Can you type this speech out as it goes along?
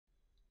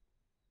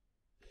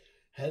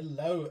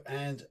Hello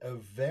and a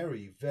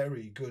very,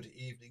 very good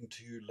evening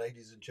to you,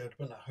 ladies and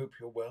gentlemen. I hope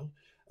you're well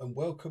and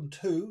welcome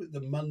to the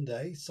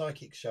Monday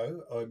Psychic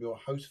Show. I'm your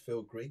host,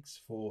 Phil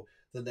Griggs, for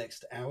the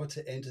next hour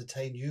to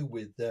entertain you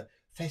with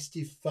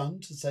festive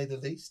fun, to say the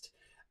least.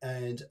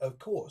 And of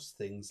course,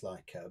 things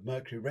like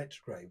Mercury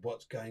Retrograde,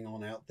 what's going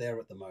on out there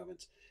at the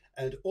moment,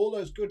 and all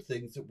those good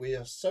things that we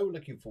are so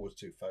looking forward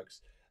to,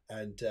 folks.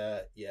 And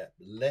yeah,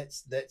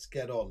 let's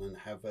get on and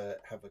have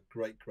a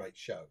great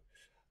show.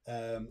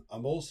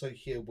 I'm also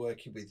here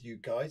working with you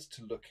guys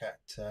to look at,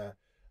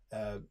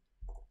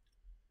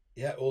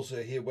 yeah,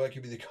 also here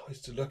working with you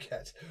guys to look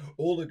at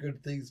all the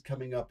good things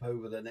coming up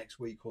over the next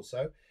week or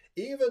so.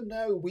 Even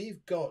though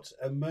we've got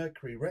a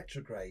Mercury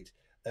retrograde,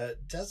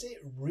 does it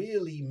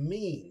really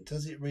mean,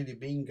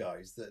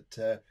 guys,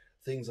 that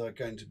things are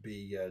going to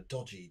be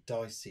dodgy,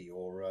 dicey,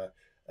 or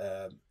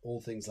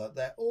all things like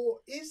that? Or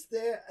is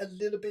there a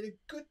little bit of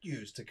good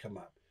news to come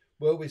up?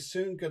 Well, we're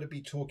soon going to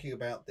be talking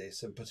about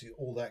this and putting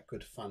all that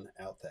good fun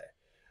out there.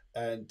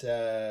 And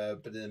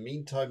but in the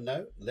meantime,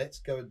 no, let's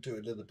go and do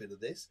a little bit of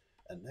this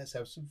and let's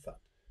have some fun.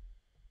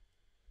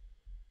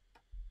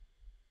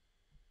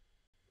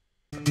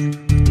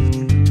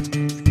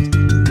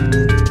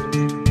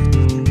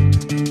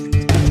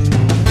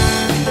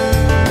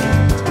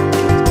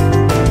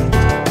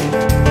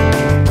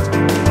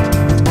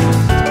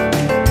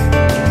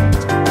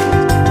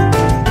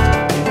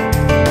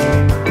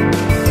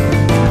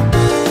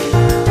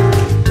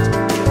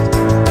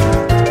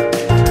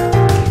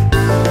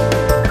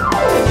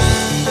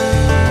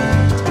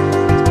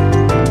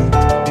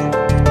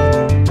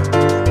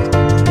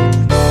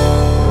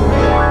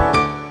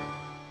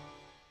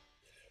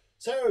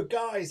 So,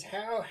 guys,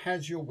 how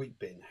has your week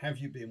been? Have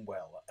you been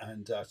well?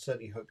 And I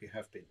certainly hope you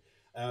have been.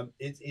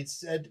 It's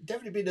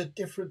definitely been a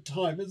different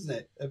time, isn't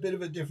it? A bit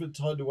of a different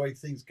time the way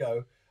things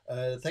go.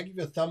 Thank you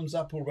for thumbs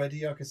up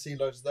already. I can see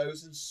loads of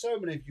those, and so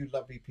many of you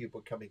lovely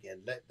people coming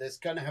in. Let's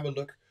kind of have a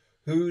look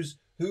who's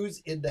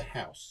in the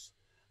house,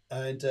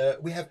 and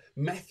we have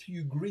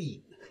Matthew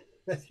Green.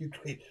 Matthew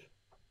Green.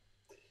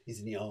 He's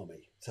in the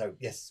army. So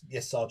yes,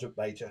 Sergeant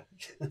Major,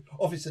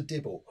 Officer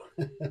Dibble.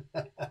 Do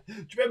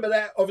you remember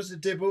that, Officer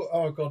Dibble?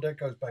 Oh God, that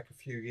goes back a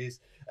few years.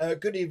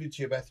 Good evening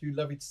to you, Matthew.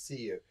 Lovely to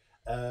see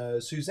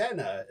you.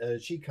 Susanna,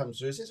 she comes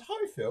through and says,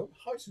 "Hi, Phil.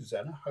 Hi,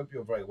 Susanna. Hope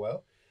you're very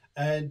well."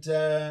 And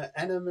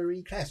Anna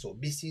Marie Class, or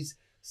Mrs.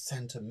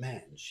 Santa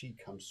Man, she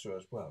comes through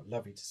as well.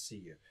 Lovely to see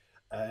you.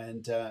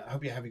 And I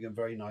hope you're having a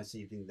very nice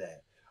evening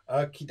there.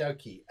 Okie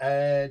dokie.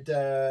 And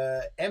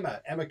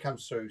Emma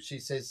comes through. She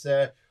says,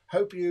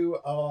 hope you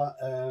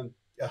are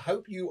I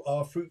hope you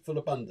are fruitful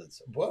abundance.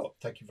 Well,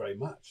 thank you very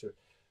much.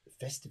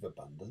 Festive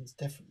abundance,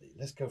 definitely.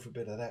 Let's go for a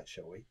bit of that,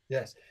 shall we?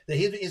 Yes.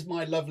 Here is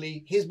my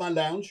lovely. Here's my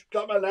lounge.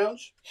 Got my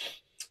lounge.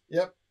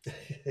 Yep.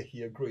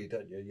 You agree,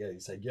 don't you? Yeah. You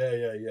say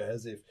yeah,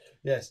 as if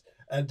yes.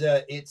 And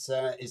it's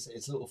a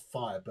little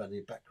fire burning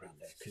in the background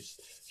there because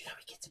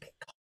it gets a bit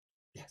cold.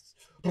 Yes.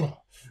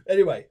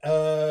 Anyway,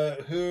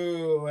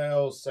 who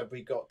else have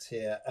we got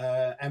here?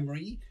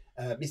 Anne-Marie,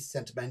 Mrs.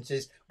 Sentimental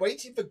says,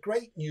 waiting for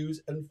great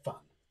news and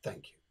fun.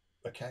 Thank you.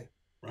 Okay,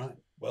 right.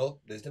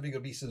 Well, there's definitely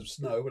going to be some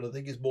snow, but I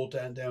think it's more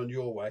down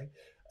your way.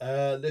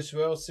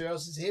 Who else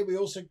is here? We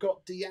also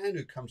got Deanne,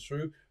 who comes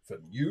through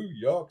from New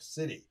York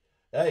City.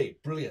 Hey,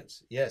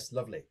 brilliant. Yes,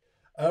 lovely.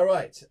 All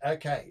right.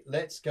 Okay,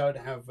 let's go and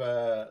have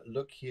a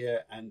look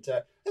here, and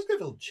let's go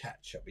have a little chat,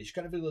 shall we? Just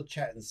go have a little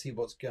chat and see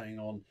what's going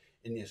on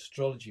in the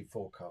astrology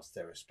forecast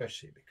there,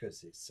 especially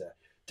because it's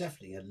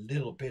definitely a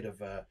little bit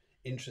of a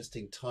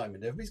interesting time,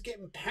 and everybody's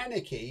getting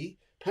panicky,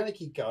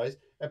 guys,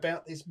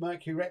 about this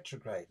Mercury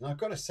retrograde. And I've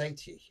got to say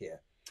to you here,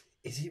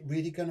 is it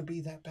really going to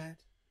be that bad?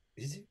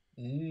 Is it?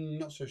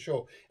 Not so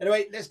sure.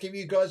 Anyway, let's give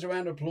you guys a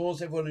round of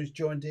applause. Everyone who's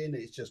joined in,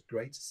 it's just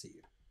great to see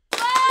you.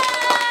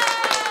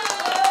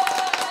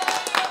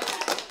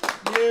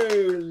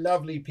 You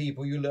lovely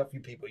people, you look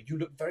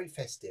very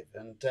festive.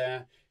 And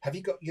have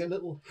you got your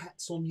little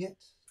hats on yet?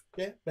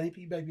 Yeah,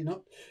 maybe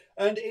not.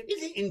 And it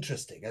is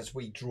interesting as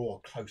we draw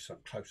closer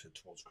and closer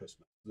towards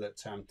Christmas that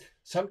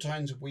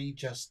sometimes we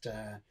just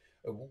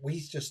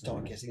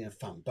start getting in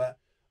fun. But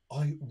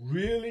I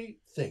really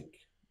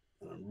think,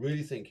 and I'm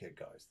really thinking,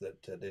 guys,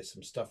 that there's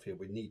some stuff here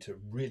we need to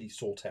really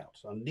sort out.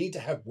 I need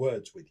to have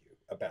words with you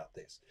about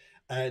this.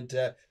 And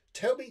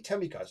tell me,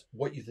 guys,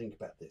 what you think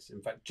about this.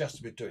 In fact, just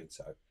as we're doing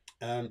so,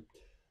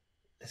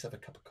 let's have a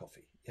cup of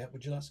coffee. Yeah,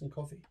 would you like some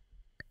coffee?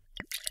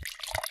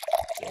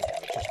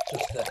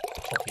 Just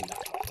topping that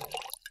up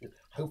there.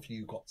 Hopefully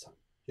you got some.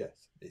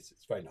 Yes, it's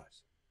very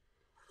nice.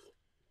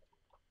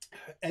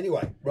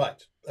 Anyway,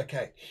 right,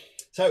 okay.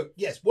 So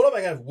yes, what am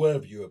I going to have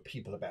word with you of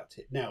people about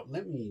it? Now,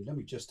 let me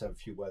just have a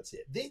few words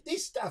here.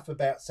 This stuff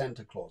about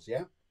Santa Claus,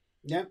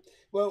 yeah.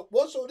 Well,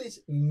 what's all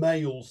this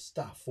male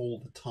stuff all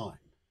the time?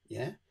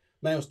 Yeah,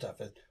 male stuff.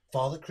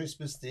 Father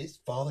Christmas this,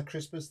 Father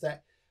Christmas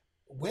that.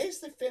 Where's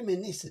the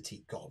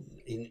femininity gone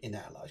in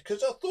our lives?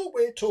 Because I thought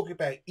we were talking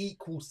about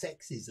equal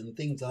sexes and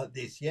things like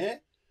this, yeah?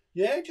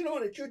 Yeah, do you know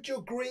what? Do you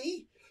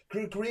agree?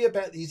 agree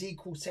about these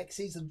equal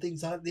sexes and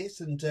things like this.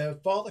 And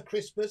Father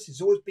Christmas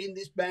has always been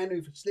this man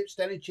who slips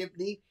down a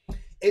chimney,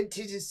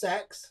 empties his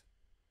sacks,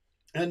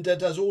 and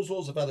does all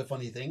sorts of other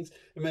funny things.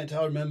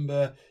 I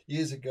remember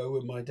years ago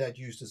when my dad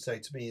used to say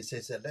to me, he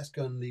says, let's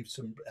go and leave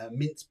some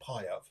mince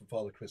pie out for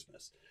Father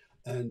Christmas.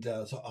 And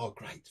I thought, oh,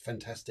 great,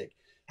 fantastic.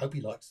 Hope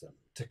he likes them.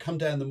 To come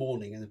down in the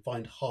morning and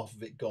find half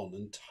of it gone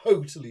and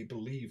totally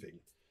believing,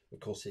 of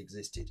course, he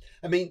existed.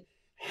 I mean,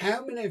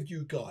 how many of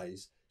you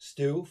guys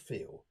still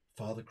feel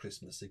Father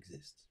Christmas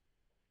exists?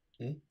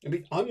 I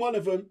mean, I'm one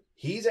of them.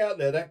 He's out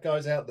there. That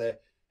guy's out there.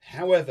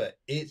 However,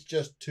 it's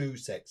just too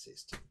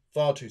sexist.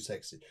 Far too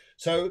sexist.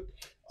 So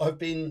I've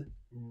been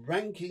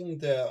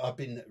I've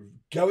been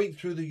going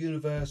through the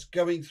universe,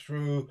 going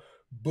through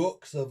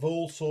books of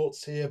all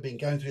sorts here, been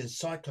going through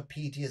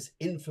encyclopedias,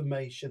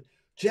 information,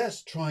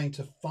 just trying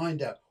to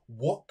find out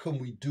what can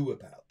we do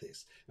about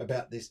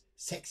this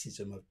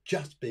sexism of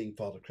just being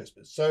Father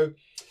Christmas. So,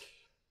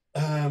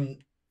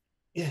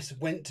 yes,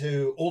 went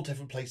to all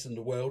different places in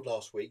the world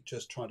last week,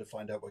 just trying to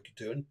find out what we could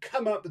do and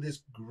come up with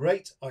this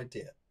great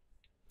idea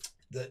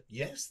that,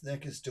 yes, there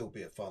can still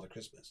be a Father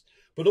Christmas,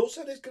 but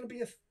also there's going to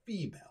be a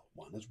female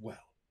one as well.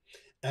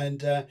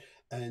 And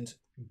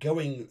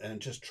going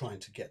and just trying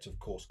to get, of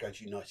course, go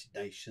to United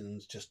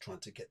Nations, just trying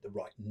to get the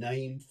right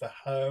name for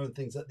her and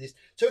things like this.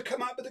 So we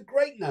come up with a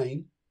great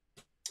name,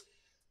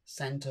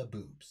 Santa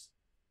Boobs.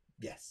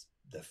 Yes,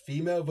 the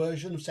female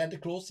version of Santa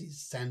Claus is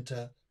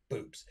Santa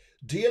Boobs.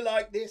 Do you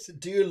like this?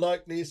 Do you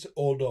like this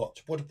or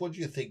not? What do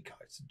you think,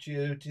 guys? Do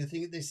you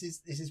think this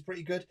is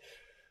pretty good?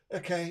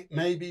 Okay,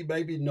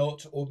 maybe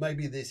not, or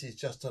maybe this is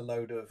just a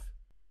load of...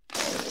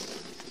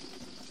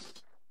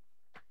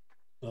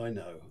 I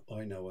know.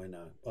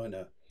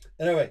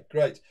 Anyway,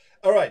 great.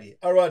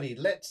 Alrighty.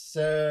 Let's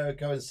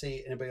go and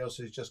see anybody else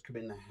who's just come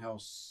in the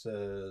house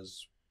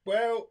as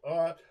well.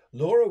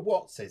 Laura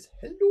Watt says,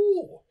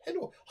 hello.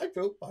 Hi,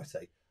 Phil. I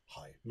say,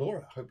 hi,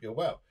 Laura. Hope you're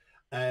well.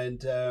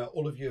 And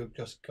all of you have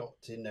just got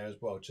in there as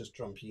well, just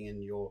jumping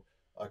in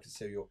I can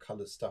see your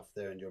coloured stuff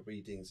there and your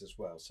readings as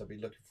well. So I'll be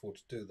looking forward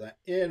to do that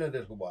in a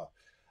little while.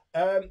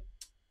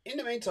 In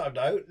the meantime,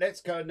 though,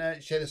 let's go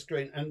and share the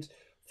screen and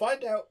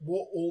find out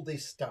what all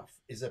this stuff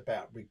is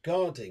about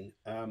regarding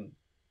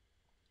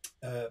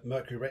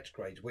Mercury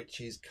Retrograde, which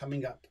is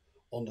coming up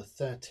on the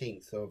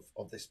 13th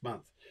of this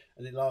month.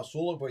 And it lasts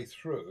all the way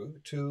through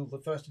to the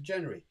 1st of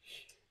January.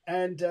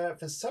 And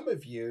for some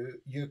of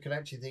you, you can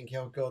actually think,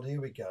 oh God,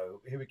 here we go.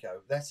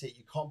 That's it.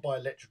 You can't buy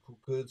electrical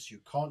goods. You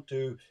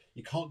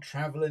can't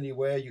travel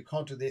anywhere. You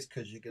can't do this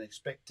because you can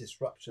expect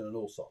disruption and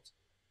all sorts.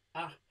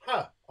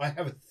 Aha! I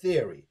have a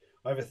theory.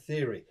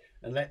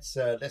 And let's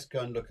go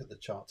and look at the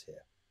chart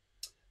here.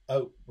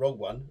 Oh, wrong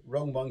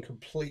one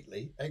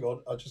completely. Hang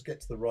on, I'll just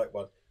get to the right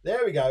one.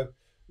 There we go.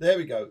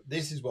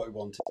 This is what we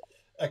wanted.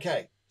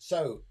 Okay,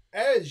 so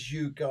as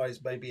you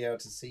guys may be able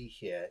to see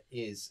here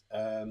is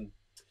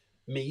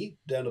me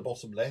down the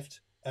bottom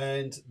left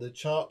and the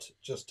chart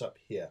just up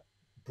here.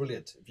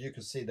 Brilliant. If you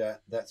can see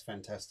that, that's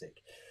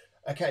fantastic.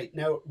 Okay,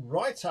 now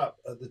right up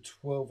at the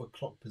 12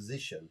 o'clock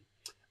position,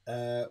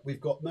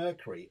 we've got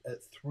Mercury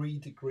at 3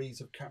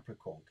 degrees of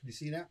Capricorn. Can you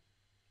see that?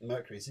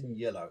 Mercury is in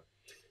yellow.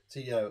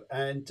 So,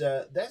 and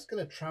that's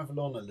going to travel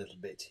on a little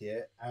bit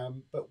here.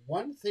 But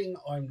one thing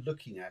I'm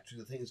looking at,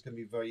 which I think is going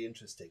to be very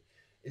interesting,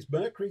 is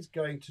Mercury's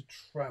going to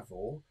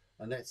travel.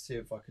 And let's see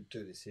if I can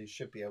do this here.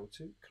 Should be able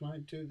to. Can I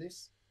do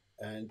this?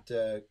 And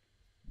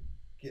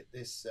get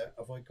this,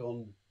 have I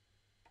gone?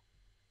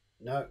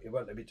 No, it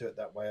won't let me do it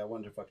that way. I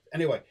wonder if I could.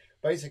 Anyway,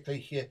 basically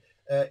here,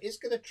 it's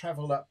going to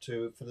travel up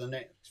to, for the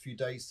next few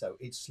days, so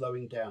it's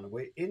slowing down.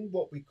 We're in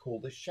what we call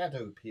the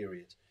shadow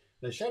period.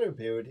 The shadow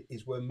period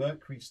is where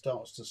Mercury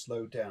starts to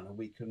slow down and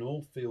we can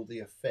all feel the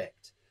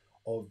effect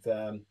of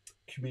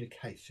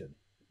communication.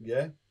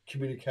 Yeah,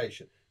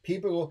 communication.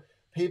 People,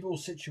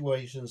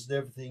 situations and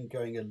everything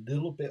going a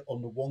little bit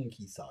on the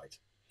wonky side.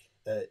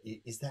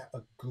 Is that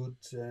a good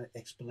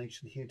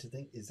explanation here to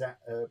think? Is that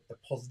a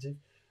positive?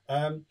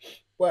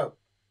 Well,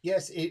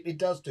 yes, it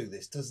does do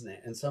this, doesn't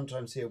it? And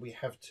sometimes here we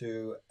have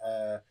to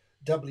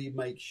doubly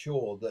make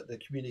sure that the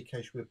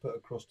communication we put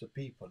across to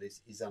people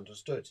is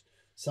understood.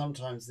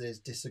 Sometimes there's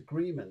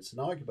disagreements and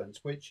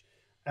arguments, which,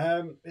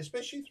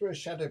 especially through a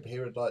shadow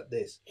period like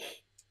this,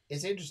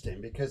 it's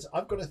interesting because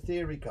I've got a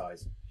theory,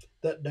 guys,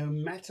 that no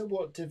matter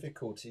what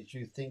difficulties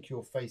you think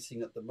you're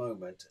facing at the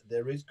moment,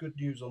 there is good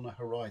news on the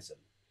horizon.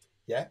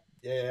 Yeah,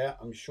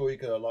 I'm sure you're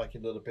going to like a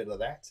little bit of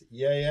that.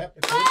 Yeah,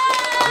 we like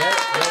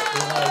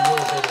a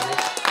little bit of it.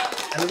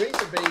 And the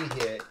reason being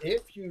here,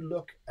 if you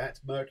look at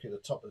Mercury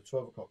at the top of the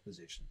 12 o'clock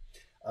position,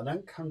 and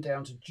then come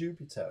down to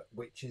Jupiter,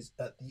 which is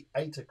at the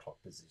 8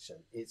 o'clock position,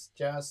 it's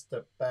just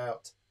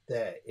about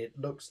there. It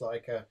looks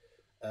like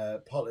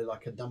partly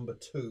like a number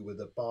 2 with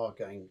a bar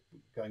going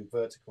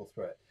vertical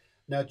through it.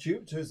 Now,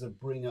 Jupiter is a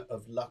bringer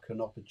of luck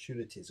and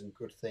opportunities and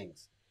good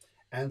things.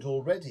 And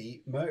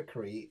already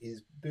Mercury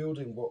is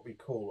building what we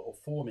call or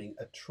forming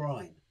a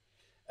trine.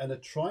 And a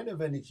trine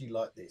of energy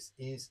like this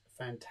is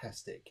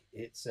fantastic.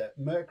 It's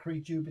Mercury,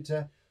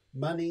 Jupiter,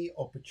 money,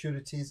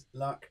 opportunities,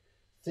 luck,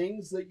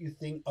 things that you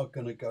think are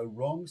going to go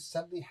wrong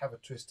suddenly have a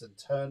twist and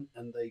turn,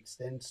 and they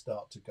then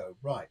start to go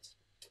right.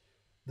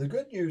 The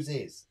good news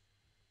is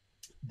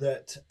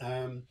that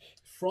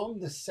from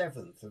the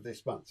 7th of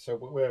this month, so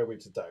where are we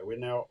today? We're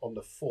now on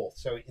the 4th.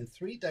 So in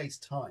 3 days'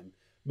 time,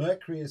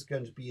 Mercury is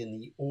going to be in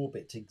the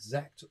orbit,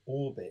 exact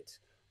orbit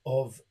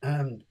of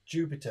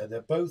Jupiter.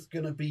 They're both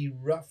going to be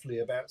roughly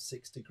about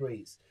 6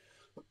 degrees.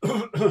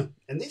 And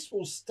this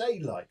will stay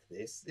like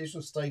this. This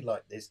will stay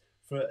like this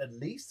for at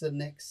least the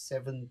next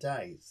 7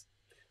 days.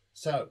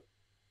 So,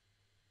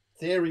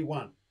 theory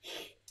one,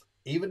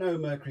 even though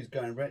Mercury's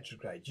going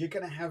retrograde, you're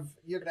going to have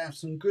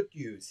some good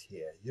news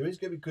here. There is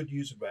going to be good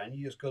news around.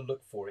 You just got to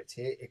look for it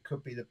here. It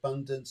could be the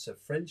abundance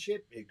of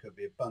friendship. It could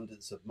be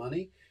abundance of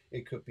money.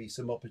 It could be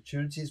some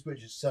opportunities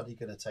which are suddenly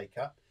going to take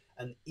up.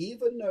 And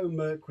even though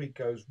Mercury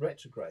goes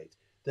retrograde,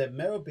 there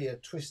may be a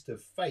twist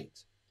of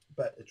fate,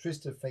 but a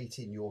twist of fate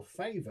in your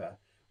favor,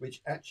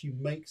 which actually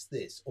makes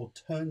this or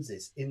turns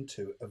this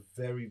into a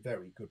very,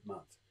 very good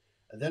month.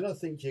 And then I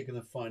think you're going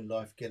to find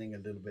life getting a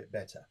little bit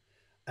better.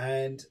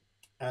 And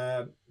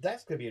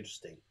that's going to be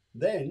interesting.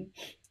 Then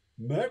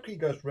Mercury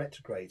goes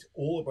retrograde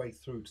all the way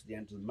through to the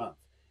end of the month.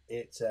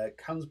 It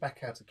comes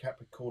back out of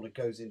Capricorn, it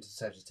goes into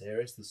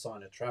Sagittarius, the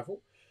sign of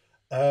travel.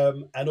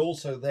 And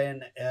also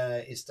then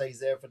it stays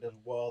there for a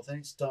little while. Then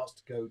it starts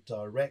to go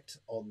direct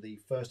on the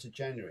 1st of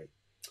January.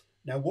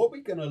 Now, what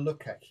we're going to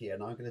look at here,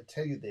 and I'm going to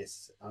tell you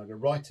this, I'm going to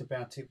write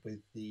about it with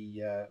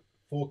the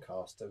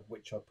forecast of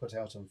which I put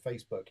out on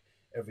Facebook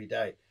every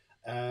day,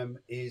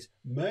 is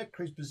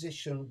Mercury's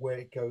position where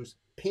it goes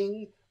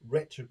ping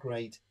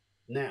retrograde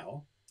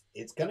now.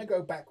 It's going to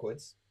go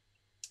backwards,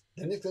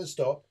 then it's going to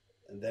stop,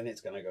 and then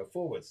it's going to go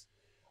forwards.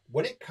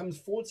 When it comes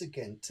forwards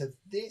again to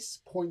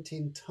this point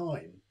in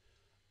time,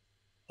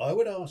 I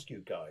would ask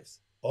you guys,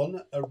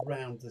 on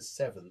around the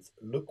 7th,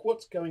 look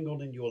what's going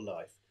on in your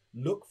life.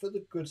 Look for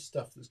the good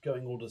stuff that's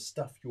going on, the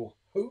stuff you're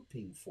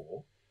hoping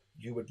for,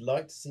 you would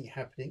like to see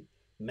happening.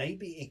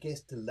 Maybe it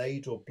gets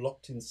delayed or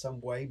blocked in some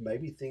way.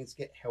 Maybe things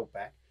get held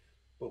back.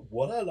 But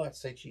what I like to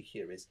say to you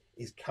here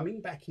is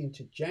coming back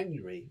into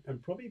January,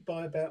 and probably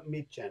by about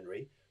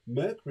mid-January,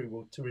 Mercury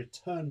will to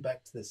return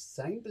back to the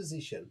same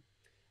position,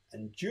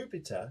 and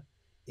Jupiter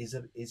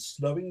is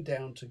slowing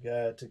down to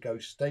go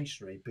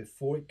stationary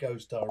before it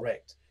goes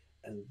direct.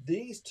 And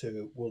these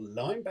two will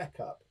line back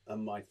up.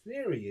 And my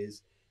theory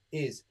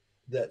is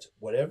that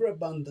whatever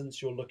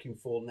abundance you're looking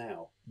for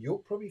now, you'll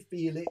probably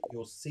feel it,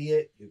 you'll see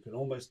it, you can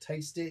almost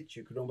taste it,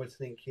 you can almost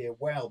think here,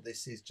 wow,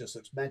 this is just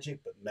looks magic,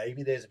 but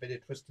maybe there's a bit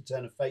of twist and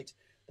turn of fate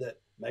that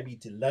maybe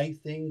delay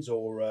things,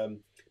 or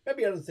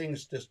maybe other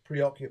things just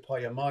preoccupy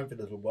your mind for a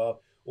little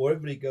while, or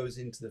everybody goes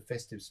into the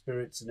festive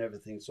spirits and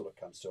everything sort of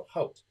comes to a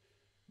halt.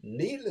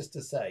 Needless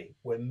to say,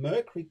 when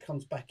Mercury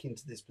comes back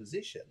into this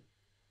position,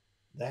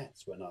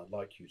 that's when I'd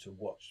like you to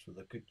watch for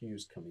the good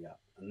news coming up.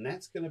 And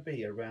that's going to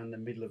be around the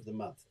middle of the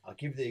month. I'll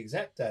give you the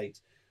exact date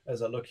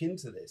as I look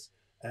into this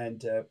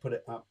and put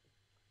it up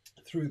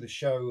through the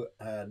show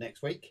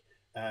next week.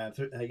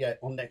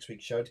 On next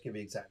week's show to give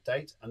you the exact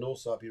date. And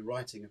also I'll be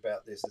writing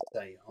about this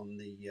today on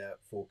the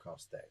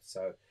forecast there.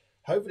 So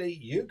hopefully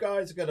you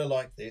guys are going to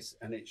like this,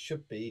 and it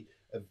should be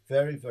a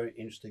very, very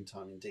interesting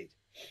time indeed.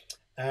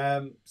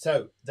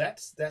 So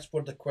that's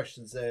one of the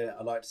questions there.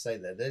 I like to say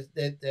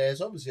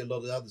there's obviously a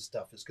lot of other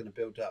stuff that's going to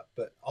build up,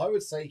 but I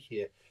would say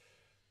here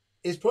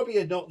it's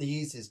probably not the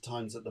easiest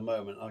times at the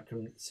moment. I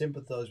can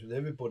sympathise with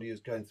everybody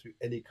who's going through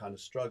any kind of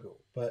struggle,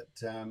 but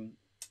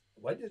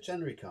when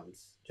January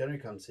comes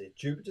here,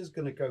 Jupiter's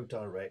going to go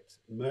direct.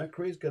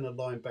 Mercury is going to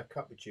line back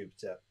up with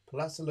Jupiter,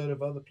 plus a load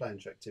of other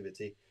planetary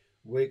activity.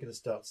 We're going to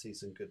start to see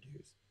some good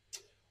news.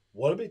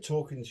 What I'll be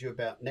talking to you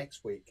about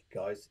next week,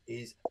 guys,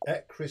 is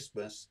at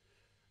Christmas,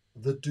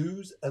 the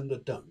do's and the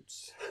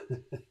don'ts.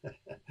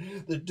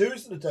 The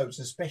do's and the don'ts,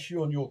 especially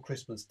on your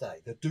Christmas day.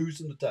 The do's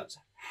and the don'ts.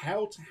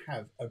 How to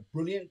have a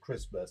brilliant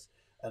Christmas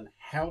and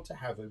how to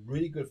have a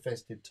really good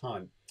festive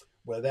time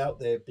without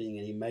there being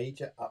any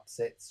major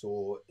upsets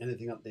or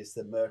anything like this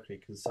that Mercury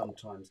can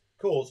sometimes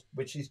cause,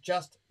 which is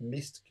just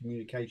missed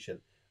communication,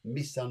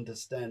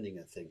 misunderstanding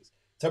of things.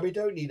 So we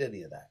don't need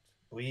any of that.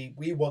 We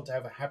want to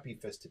have a happy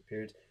festive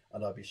period,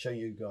 and I'll be showing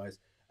you guys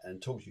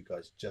and talking to you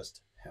guys just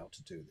how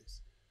to do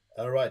this.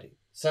 Alrighty,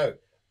 so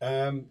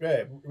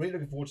yeah, really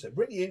looking forward to it.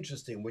 Really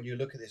interesting when you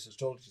look at this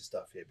astrology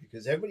stuff here,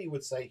 because everybody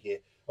would say here,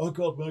 oh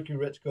God, Mercury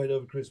retrograde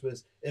over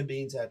Christmas, it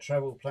means our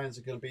travel plans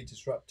are going to be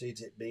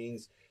disrupted. It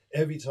means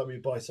every time you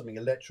buy something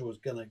electrical is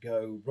going to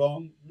go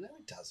wrong. No,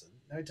 it doesn't.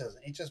 No, it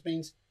doesn't. It just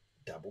means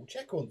double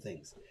check on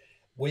things.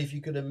 Well, if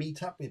you're going to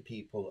meet up with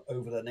people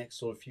over the next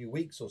sort of few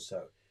weeks or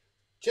so,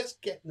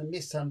 just getting the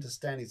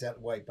misunderstandings out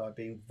of the way by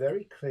being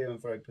very clear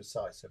and very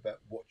precise about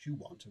what you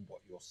want and what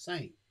you're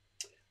saying.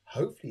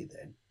 Hopefully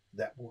then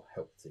that will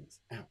help things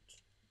out.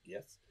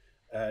 Yes,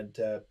 and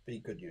be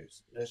good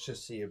news. Let's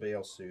just see everybody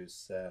else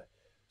who's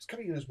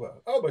coming in as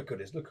well. Oh my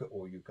goodness, look at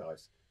all you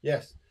guys.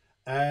 Yes,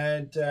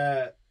 and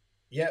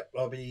yep,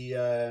 I'll be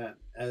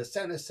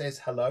Santa says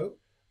hello.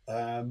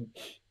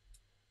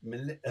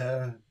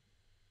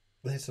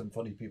 There's some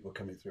funny people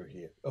coming through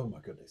here. Oh my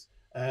goodness.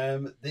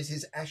 This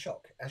is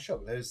Ashok.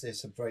 Ashok, there's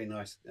some very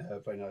nice,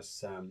 nice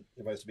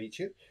to meet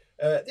you.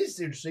 This is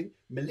interesting.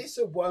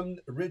 Melissa won,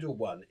 Riddle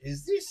won.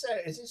 Is this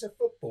a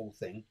football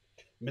thing?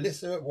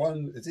 Melissa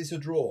won. Is this a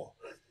draw?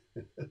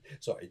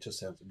 Sorry, it just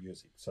sounds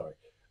amusing. Sorry.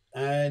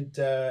 And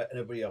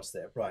everybody else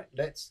there. Right.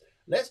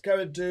 Let's go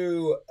and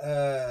do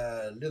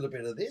a little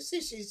bit of this.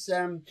 This is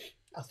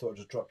I thought I'd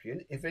just drop you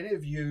in. If any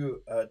of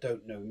you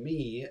don't know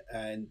me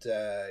and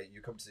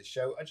you come to this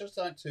show, I'd just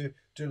like to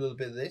do a little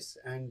bit of this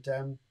and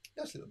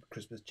there's a little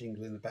Christmas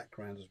jingle in the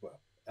background as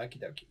well.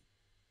 Okie dokie.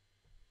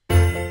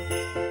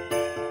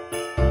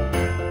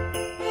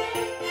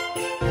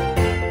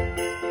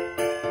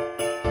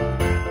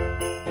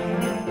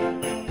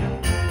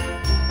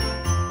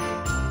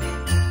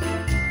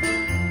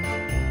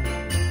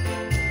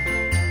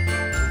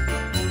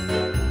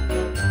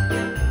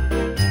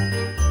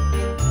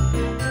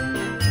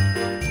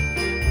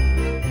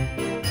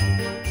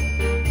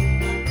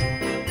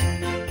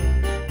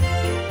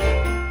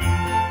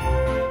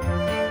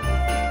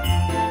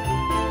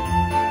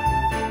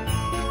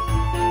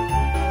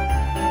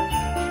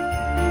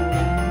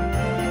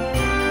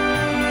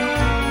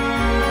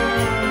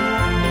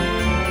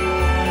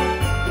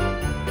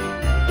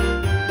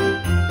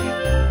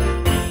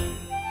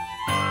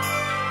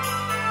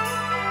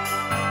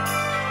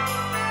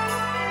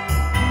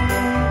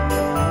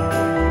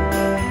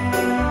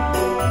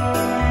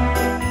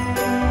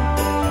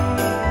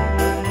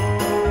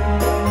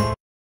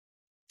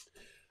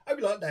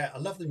 Like that. I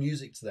love the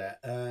music to that.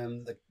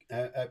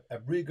 A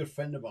really good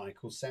friend of mine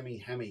called Sammy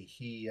Hammy,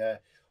 he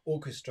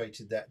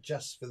orchestrated that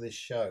just for this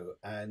show,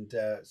 and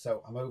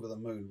so I'm over the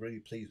moon, really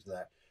pleased with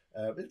that.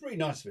 It's really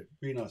nice of it,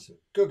 really nice of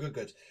it.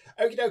 Good.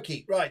 Okie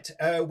dokie. Right,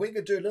 we're going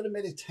to do a little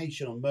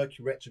meditation on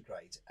Mercury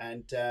Retrograde,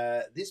 and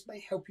this may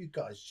help you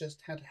guys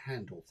just how to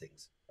handle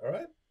things. All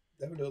right,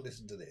 have a little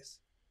listen to this.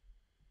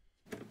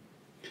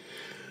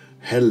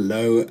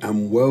 Hello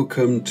and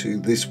welcome to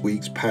this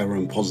week's Power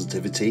and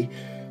Positivity,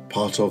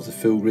 part of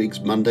the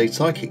Griggs Monday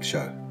Psychic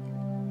Show.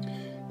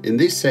 In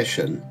this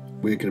session,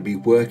 we're going to be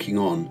working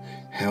on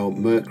how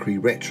Mercury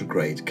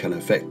Retrograde can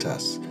affect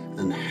us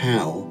and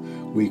how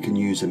we can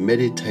use a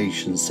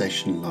meditation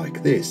session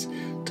like this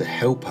to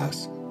help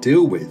us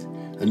deal with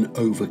and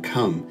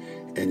overcome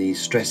any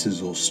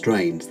stresses or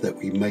strains that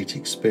we might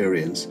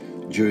experience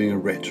during a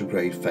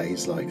retrograde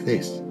phase like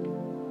this.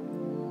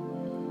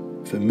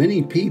 For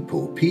many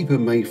people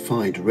may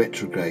find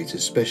retrogrades,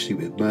 especially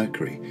with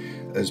Mercury,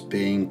 as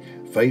being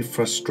very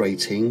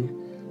frustrating,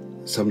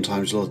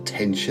 sometimes a lot of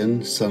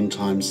tension,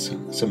 sometimes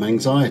some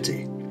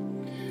anxiety.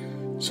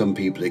 Some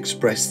people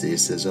express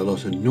this as a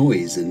lot of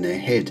noise in their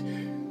head,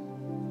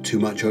 too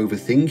much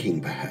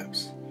overthinking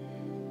perhaps.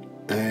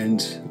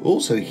 And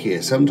also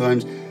here,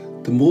 sometimes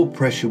the more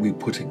pressure we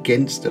put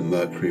against a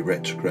Mercury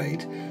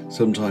retrograde,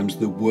 sometimes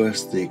the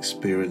worse the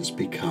experience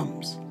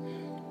becomes.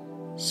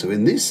 So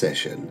in this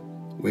session,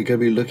 we're going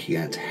to be looking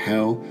at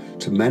how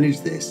to manage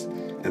this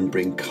and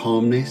bring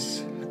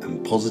calmness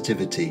and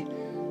positivity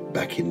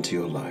back into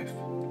your life.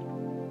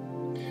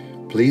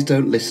 Please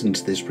don't listen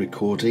to this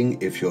recording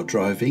if you're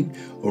driving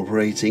or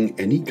operating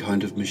any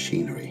kind of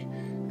machinery,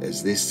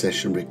 as this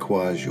session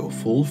requires your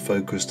full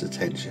focused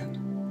attention.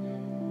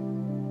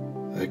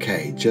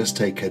 Okay, just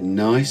take a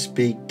nice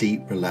big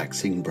deep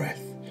relaxing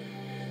breath.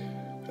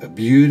 A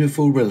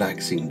beautiful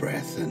relaxing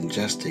breath, and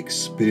just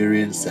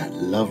experience that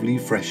lovely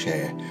fresh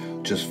air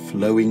just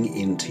flowing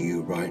into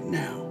you right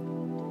now.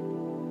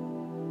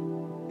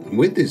 And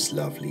with this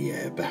lovely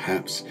air,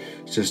 perhaps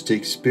just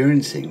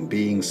experiencing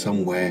being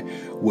somewhere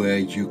where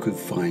you could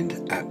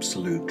find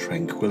absolute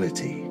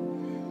tranquility.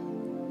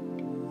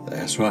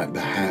 That's right,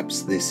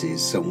 perhaps this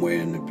is somewhere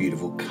in a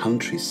beautiful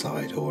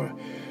countryside or a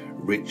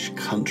rich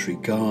country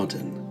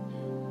garden,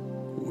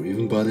 or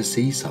even by the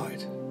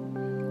seaside.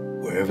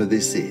 Wherever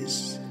this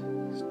is,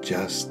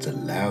 just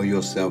allow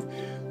yourself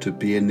to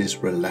be in this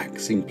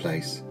relaxing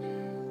place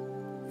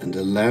and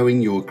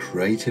allowing your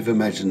creative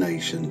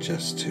imagination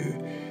just to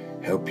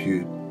help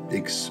you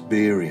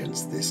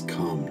experience this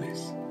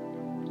calmness.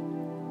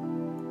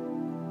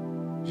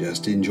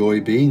 Just enjoy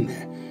being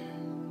there.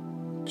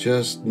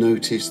 Just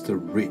notice the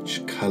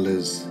rich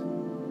colours,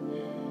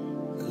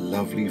 the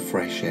lovely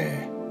fresh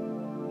air,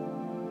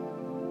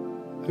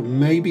 and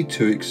maybe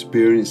too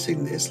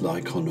experiencing this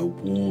like on a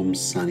warm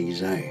sunny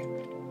day.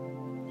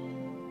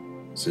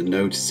 So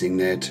noticing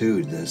there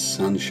too the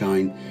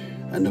sunshine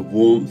and the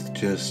warmth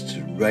just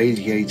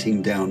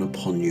radiating down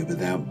upon you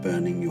without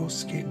burning your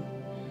skin.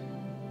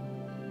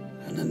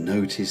 And then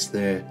notice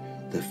there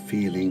the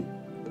feeling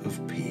of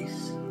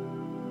peace.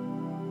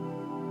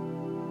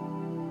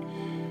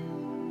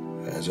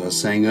 As I was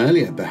saying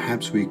earlier,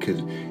 perhaps we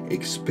could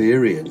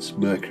experience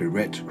Mercury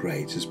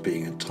retrograde as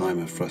being a time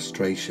of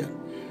frustration.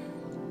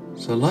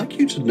 So I'd like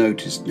you to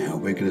notice now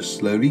we're going to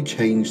slowly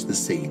change the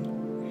scene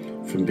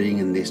from being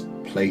in this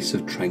place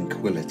of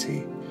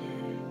tranquility,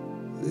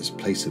 this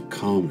place of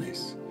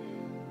calmness.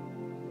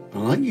 I'd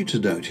like you to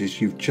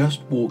notice you've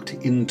just walked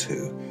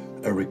into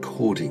a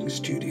recording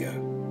studio.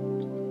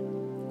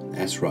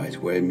 That's right,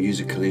 where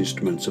musical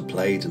instruments are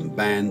played and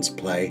bands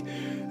play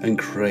and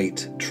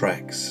create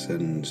tracks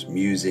and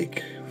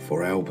music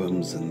for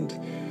albums and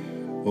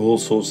all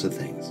sorts of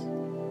things.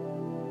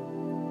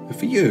 But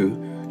for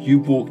you, you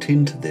walked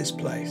into this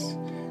place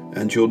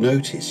and you'll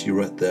notice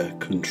you're at the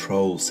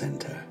control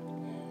center.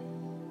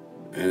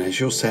 And as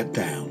you're sat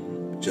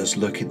down, just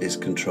look at this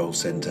control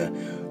center,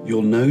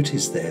 you'll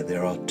notice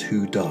there are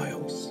two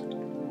dials.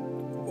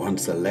 One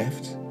to the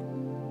left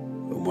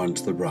and one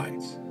to the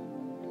right.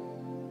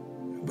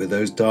 With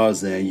those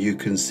dials there, you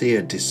can see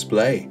a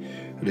display,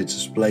 and the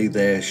display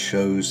there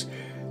shows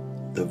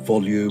the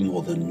volume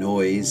or the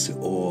noise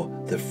or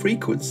the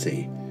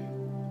frequency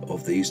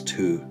of these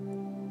two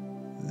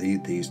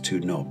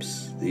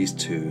knobs, these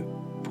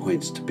 2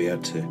 points to be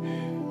able to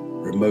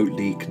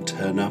remotely can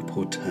turn up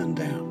or turn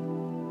down.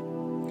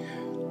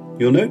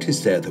 You'll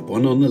notice there the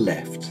one on the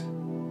left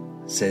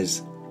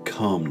says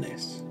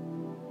calmness,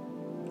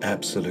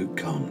 absolute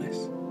calmness.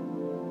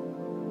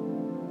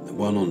 The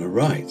one on the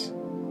right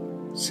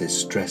says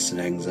stress and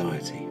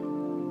anxiety,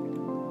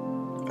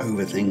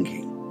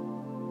 overthinking,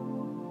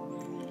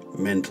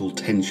 mental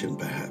tension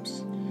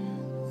perhaps.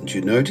 And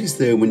you notice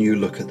there when you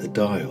look at the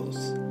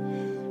dials,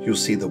 you'll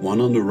see the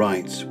one on the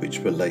right which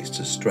relates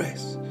to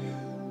stress.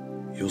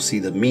 You'll see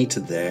the meter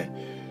there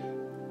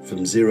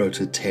from 0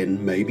 to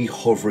 10, maybe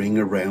hovering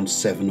around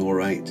 7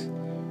 or 8.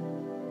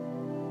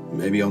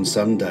 Maybe on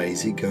some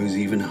days it goes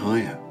even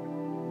higher.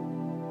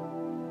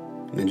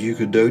 And you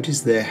could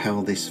notice there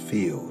how this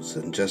feels,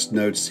 and just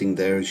noticing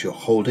there as you're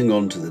holding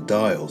on to the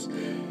dials,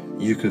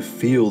 you could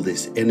feel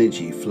this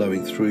energy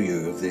flowing through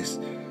you of this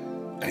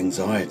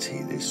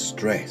anxiety, this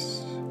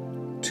stress,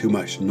 too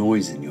much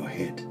noise in your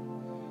head.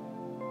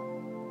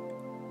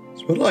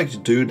 So what I'd like to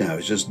do now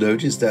is just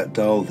notice that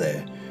dial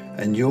there,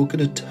 and you're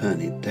going to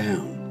turn it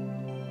down.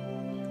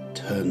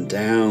 Turn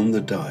down the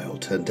dial,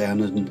 turn down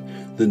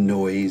the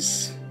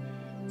noise,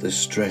 the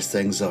stress,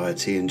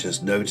 anxiety, and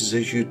just notice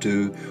as you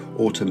do,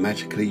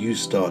 automatically you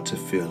start to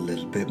feel a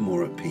little bit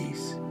more at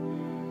peace.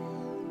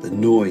 The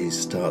noise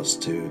starts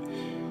to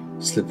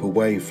slip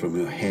away from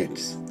your head.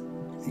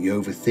 The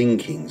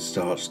overthinking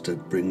starts to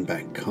bring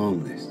back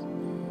calmness.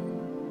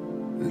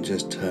 And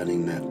just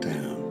turning that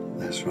down.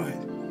 That's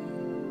right.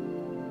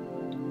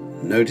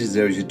 Notice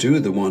there as you do,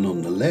 the one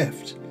on the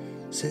left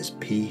says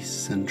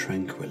peace and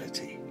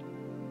tranquility.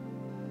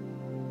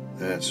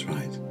 That's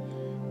right.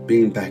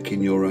 Being back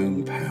in your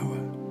own power.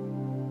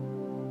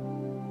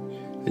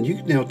 And you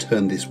can now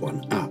turn this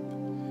one up.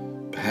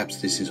 Perhaps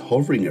this is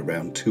hovering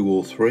around 2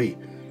 or 3.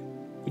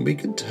 And we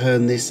can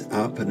turn this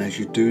up, and as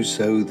you do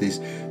so, this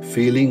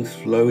feeling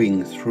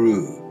flowing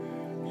through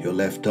your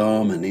left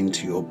arm and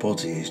into your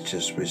body is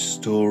just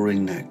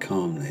restoring that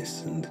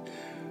calmness. And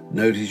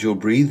notice your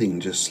breathing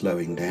just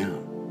slowing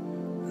down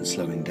and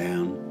slowing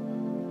down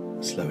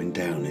and slowing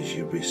down as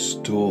you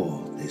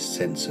restore this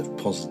sense of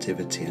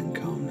positivity and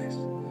calmness.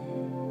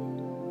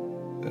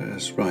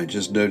 That's right,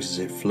 just notice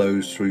it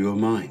flows through your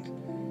mind,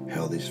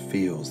 how this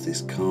feels,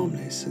 this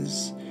calmness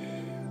is.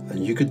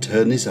 And you could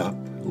turn this up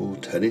or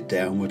turn it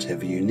down,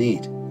 whatever you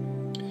need.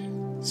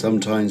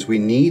 Sometimes we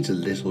need a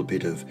little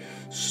bit of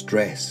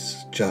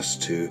stress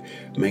just to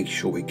make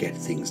sure we get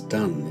things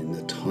done in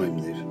the time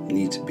they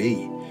need to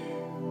be.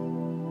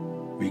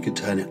 We could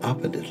turn it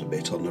up a little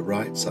bit on the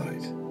right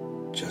side,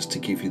 just to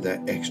give you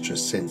that extra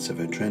sense of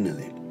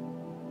adrenaline.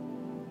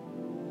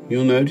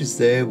 You'll notice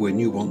there when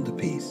you want the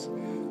peace,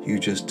 you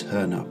just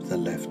turn up the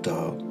left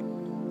dial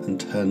and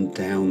turn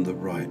down the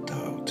right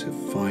dial to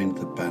find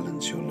the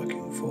balance you're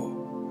looking for.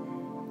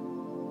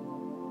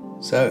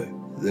 So,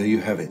 there you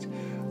have it.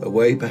 A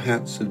way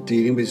perhaps of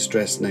dealing with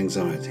stress and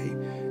anxiety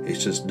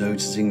is just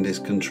noticing this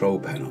control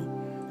panel,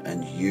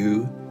 and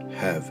you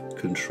have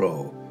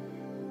control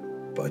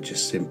by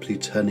just simply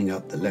turning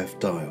up the left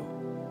dial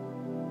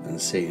and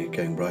seeing it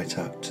going right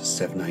up to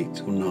 7,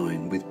 8 or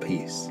 9 with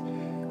peace,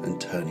 and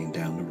turning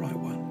down the right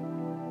one.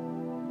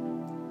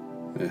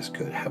 That's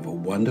good. Have a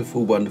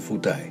wonderful, wonderful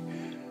day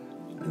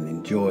and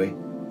enjoy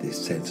this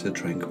sense of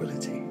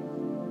tranquility.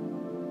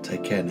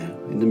 Take care now.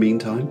 In the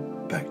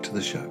meantime, back to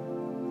the show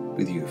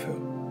with you,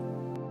 Phil.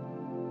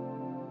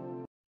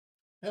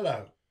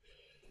 Hello.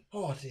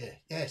 Oh dear,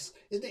 yes.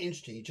 Isn't it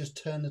interesting? You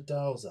just turn the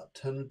dials up,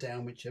 turn them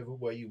down, whichever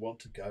way you want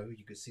to go.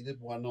 You can see the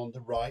one on the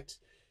right.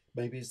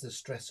 Maybe it's the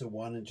stressor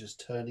one, and just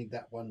turning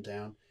that one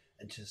down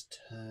and just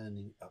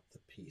turning up the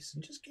peace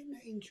and just getting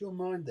that into your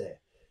mind there.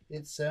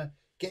 It's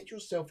get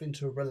yourself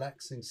into a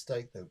relaxing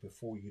state though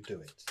before you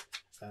do it.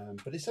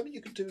 But it's something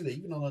you can do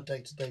even on a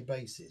day-to-day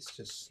basis.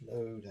 Just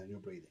slow down your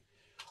breathing.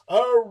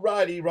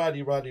 Alrighty.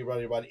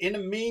 In the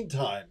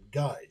meantime,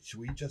 guys, should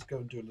we just go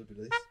and do a little bit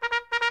of this?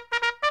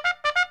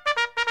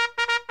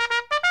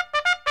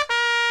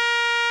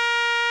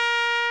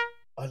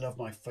 I love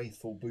my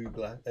faithful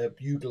bugler.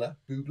 Every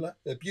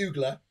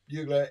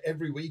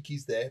week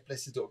he's there.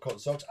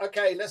 Blessed.consult.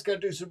 Okay, let's go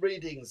do some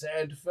readings.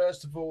 And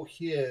first of all,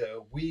 here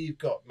we've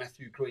got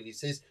Matthew Green. He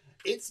says,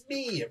 "It's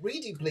me.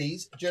 Reading,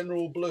 please.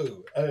 General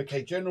Blue."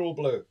 Okay, General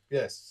Blue.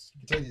 Yes,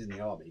 you can tell he's in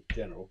the army.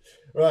 General.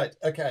 Right.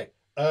 Okay.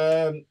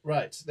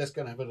 Right, let's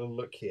go and have a little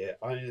look here.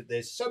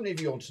 There's so many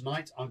of you on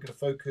tonight. I'm going to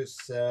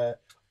focus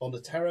on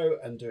the tarot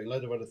and doing a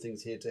load of other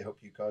things here to help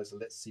you guys.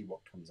 Let's see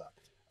what comes up.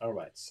 All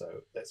right,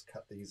 so let's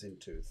cut these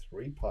into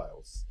 3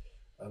 piles.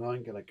 And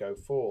I'm going to go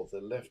for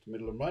the left,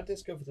 middle, and right.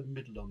 Let's go for the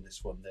middle on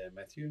this one there,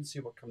 Matthew, and see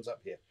what comes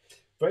up here.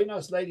 Very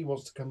nice lady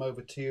wants to come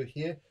over to you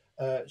here.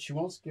 She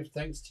wants to give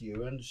thanks to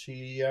you, and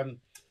she,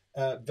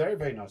 very,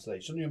 very nice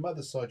lady. She's on your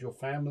mother's side, your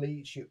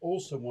family. She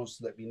also wants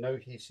to let me know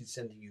here she's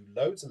sending you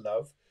loads of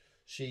love.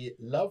 She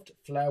loved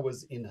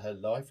flowers in her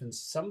life, and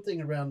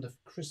something around the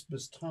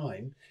Christmas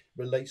time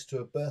relates to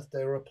a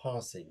birthday or a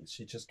passing.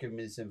 She just gave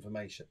me this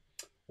information.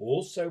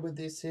 Also, with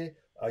this here,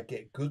 I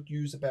get good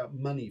news about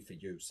money for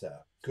you, sir.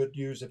 Good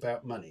news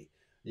about money.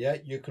 Yeah,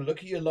 you can look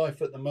at your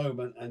life at the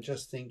moment and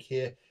just think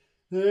here,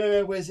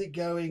 where's it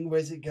going?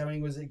 Where's it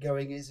going? Where's it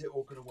going? Is it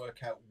all going to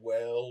work out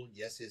well?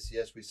 Yes, yes,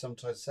 yes. We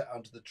sometimes sit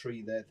under the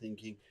tree there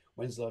thinking,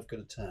 when's life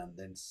going to turn?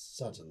 Then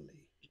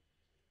suddenly,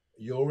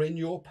 you're in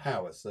your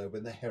power, so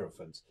when the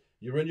Hierophants,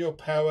 you're in your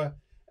power,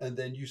 and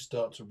then you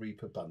start to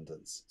reap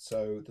abundance.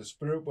 So the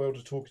spirit world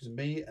are talking to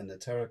me, and the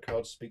tarot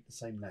cards speak the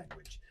same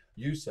language.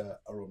 You, sir,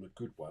 are on a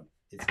good one.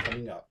 It's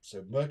coming up.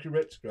 So Mercury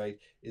Retrograde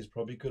is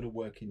probably going to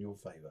work in your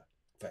favour.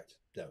 In fact,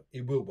 no,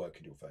 it will work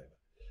in your favour.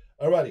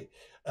 Alrighty.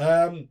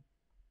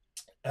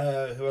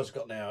 Who else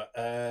got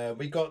now?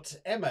 We got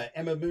Emma.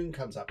 Emma Moon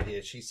comes up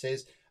here. She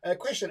says,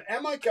 question,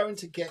 am I going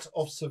to get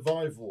off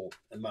survival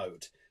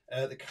mode?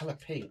 The colour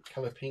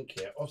pink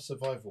here, off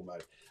survival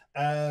mode.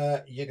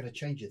 You're going to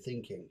change your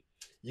thinking.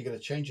 You're going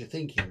to change your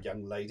thinking,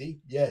 young lady.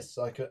 Yes,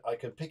 I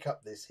can pick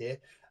up this here.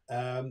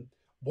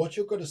 What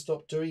you're going to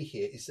stop doing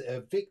here is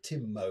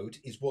victim mode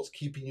is what's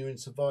keeping you in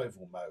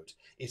survival mode.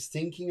 It's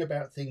thinking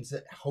about things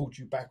that hold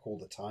you back all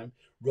the time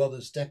rather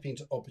than stepping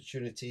to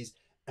opportunities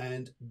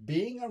and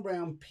being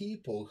around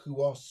people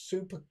who are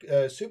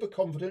super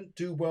confident,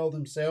 do well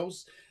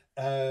themselves.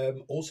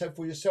 Also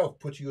for yourself,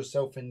 putting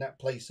yourself in that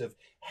place of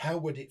how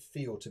would it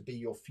feel to be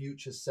your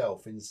future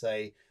self in,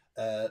 say,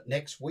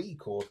 next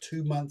week or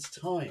 2 months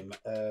time,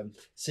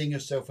 seeing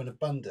yourself in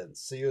abundance,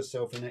 see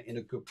yourself in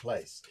a good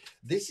place.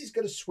 This is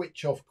going to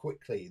switch off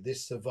quickly,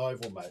 this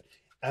survival mode.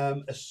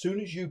 As soon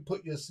as you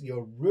put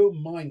your real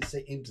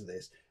mindset into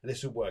this, and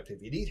this will work.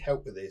 If you need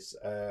help with this,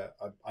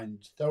 I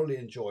thoroughly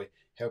enjoy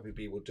helping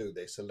people do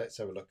this. So let's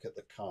have a look at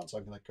the cards.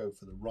 I'm going to go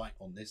for the right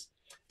on this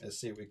and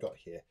see what we've got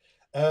here.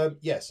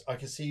 Yes, I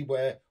can see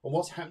where, and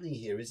what's happening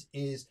here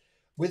is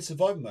with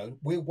survival mode,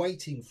 we're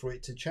waiting for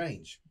it to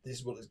change. This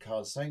is what the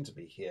card's saying to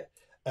me here.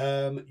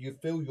 You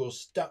feel you're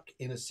stuck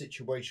in a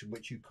situation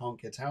which you can't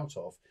get out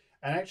of.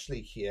 And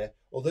actually here,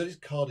 although this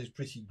card is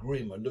pretty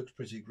grim and looks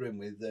pretty grim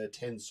with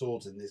 10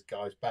 swords in this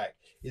guy's back,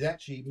 it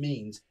actually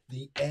means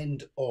the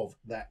end of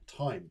that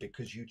time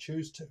because you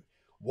choose to.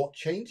 What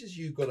changes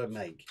you've got to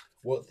make,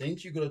 what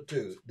things you've got to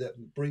do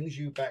that brings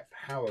you back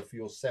power for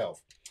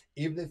yourself,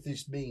 even if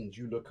this means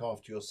you look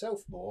after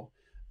yourself more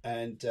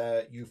and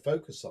you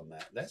focus on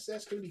that. That's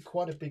going to be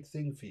quite a big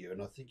thing for you,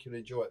 and I think you'll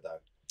enjoy it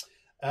though.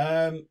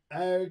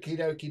 Okie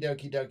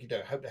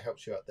dokie. Hope that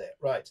helps you out there.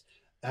 Right.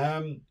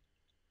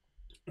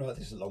 Right,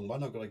 this is a long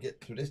one. I've got to get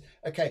through this.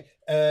 Okay.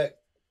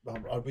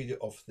 I'll read it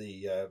off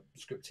the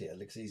script here. It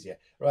looks easier.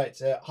 Right.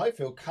 Hi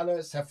Phil,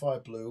 colour sapphire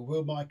blue.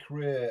 Will my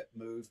career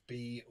move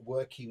be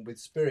working with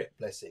spirit?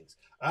 Blessings.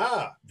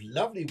 Ah,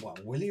 lovely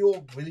one. Will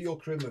your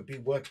career move be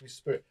working with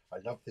spirit? I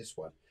love this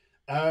one.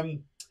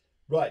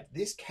 Right.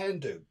 This can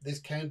do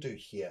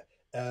here.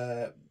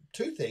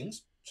 Two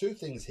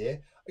things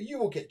here. You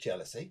will get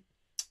jealousy.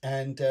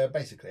 And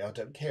basically, I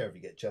don't care if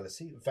you get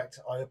jealousy. In fact,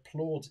 I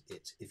applaud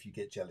it if you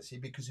get jealousy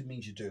because it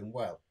means you're doing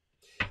well.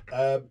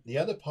 The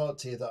other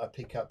part here that I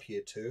pick up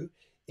here too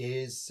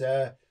is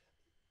you're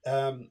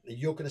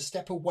going to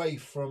step away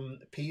from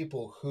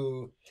people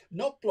who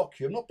not block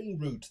you. I'm not being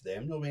rude to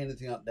them, not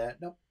anything like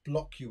that, not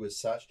block you as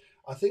such.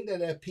 I think that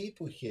there are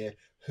people here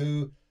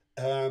who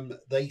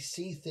they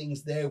see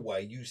things their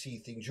way, you see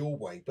things your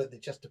way, but they're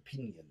just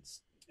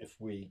opinions. If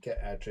we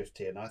get our drift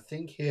here, and I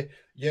think here,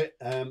 yeah,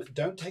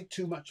 don't take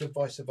too much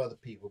advice of other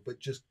people, but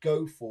just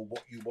go for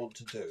what you want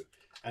to do.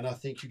 And I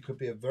think you could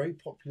be a very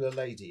popular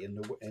lady in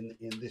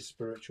this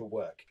spiritual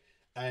work,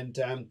 and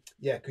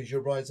yeah, because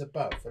you'll rise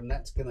above, and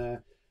that's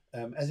gonna,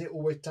 as it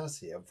always does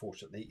here,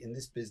 unfortunately, in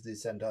this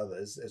business and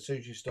others. As soon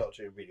as you start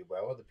doing really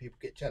well, other people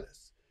get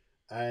jealous,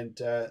 and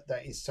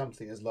that is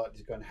something that's likely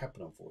to go and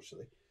happen,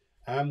 unfortunately.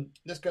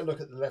 Let's go look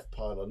at the left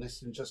pile on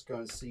this and just go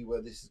and see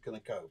where this is going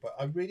to go. But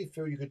I really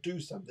feel you could do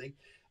something.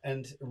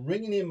 And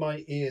ringing in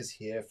my ears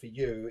here for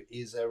you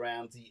is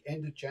around the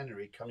end of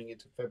January coming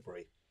into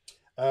February.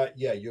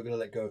 Yeah, you're going to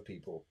let go of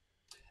people.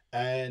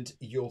 And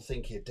you'll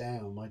think here,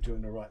 damn, am I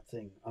doing the right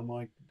thing? Am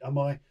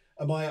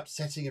I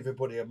upsetting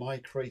everybody? Am I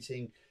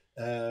creating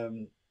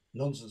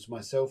nonsense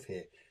myself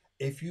here?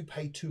 If you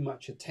pay too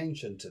much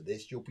attention to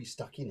this, you'll be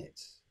stuck in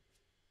it.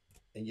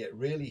 And yet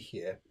really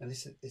here, and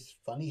it's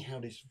funny how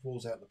this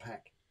falls out the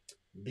pack.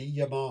 Be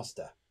your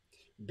master.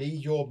 Be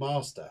your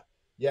master.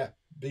 Yeah,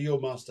 be your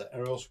master.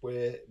 Or else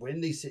we're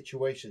in these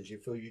situations you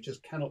feel you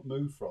just cannot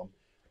move from.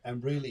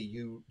 and really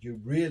you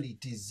really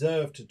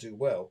deserve to do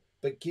well.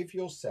 But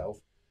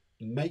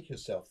make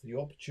yourself the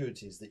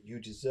opportunities that you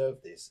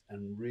deserve this,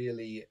 and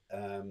really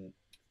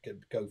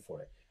go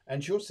for it.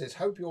 And George says,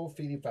 hope you're all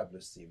feeling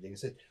fabulous this evening. He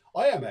said,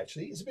 I am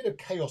actually. It's a bit of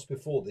chaos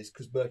before this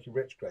because Mercury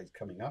Retrograde is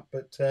coming up,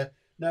 but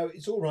no,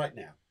 it's all right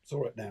now. It's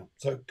all right now.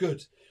 So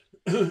good.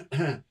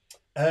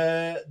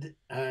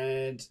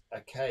 And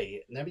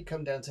okay, now we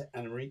come down to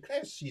Anna Marie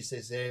Klaus. She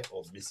says there,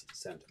 or Mrs.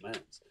 Santa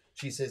Mans.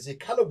 She says here,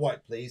 colour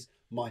white, please.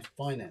 My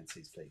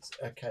finances, please.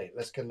 Okay,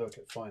 let's go look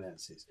at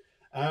finances.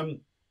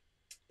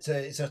 So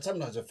it's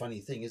sometimes a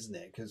funny thing, isn't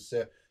it? Because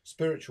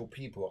spiritual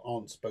people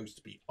aren't supposed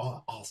to be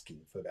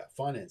asking for about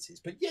finances,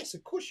 but yes,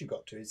 of course you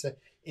got to.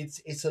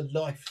 It's a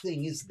life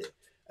thing, isn't it?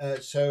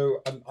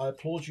 So I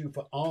applaud you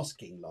for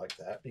asking like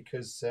that,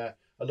 because a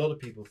lot of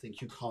people think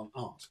you can't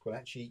ask. Well,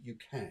 actually, you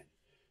can.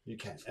 You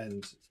can,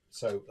 and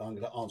so I'm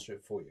going to answer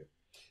it for you.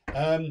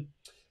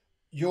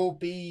 You'll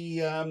be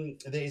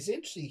there's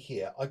interesting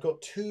here. I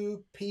got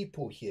two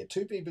people here,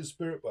 two people in the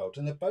spirit world,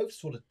 and they're both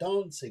sort of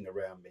dancing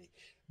around me.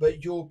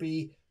 But you'll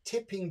be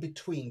tipping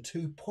between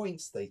 2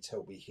 points, they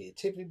tell me here,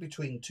 tipping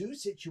between two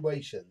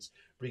situations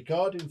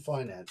regarding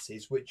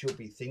finances, which you'll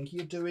be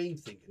thinking of doing,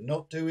 thinking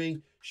not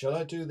doing. Shall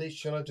I do this?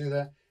 Shall I do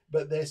that?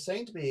 But they're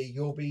saying to me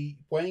you'll be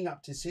weighing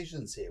up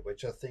decisions here,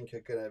 which I think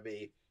are going to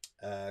be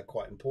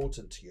quite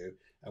important to you,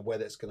 and where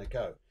that's going to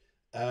go.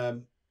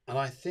 And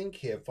I think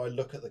here, if I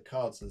look at the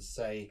cards and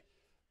say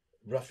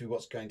roughly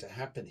what's going to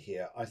happen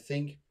here, I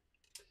think,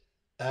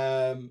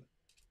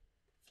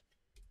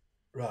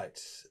 right,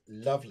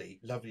 lovely,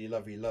 lovely,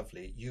 lovely,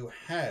 lovely. You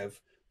have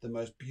the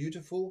most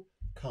beautiful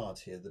card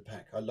here, the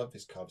pack. I love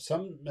this card.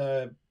 Some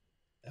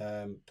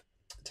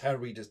tarot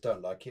readers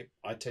don't like it.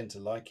 I tend to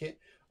like it.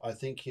 I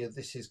think here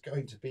this is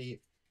going to be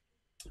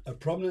a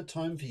prominent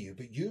time for you,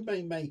 but you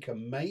may make a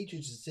major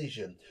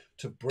decision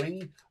to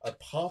bring a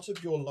part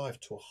of your life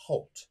to a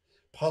halt,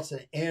 part of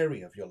an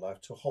area of your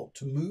life to a halt,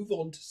 to move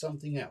on to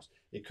something else.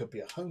 It could be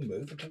a home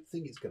move. I don't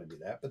think it's going to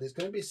be that, but there's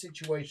going to be a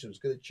situation that's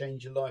going to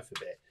change your life a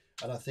bit.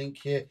 And I think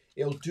here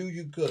it'll do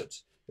you good.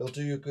 It'll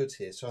do you good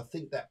here. So I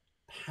think that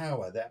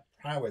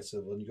prowess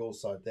on your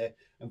side there,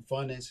 and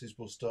finances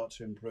will start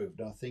to improve.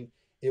 And I think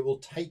it will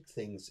take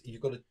things.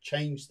 You've got to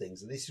change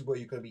things, and this is where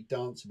you're going to be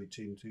dancing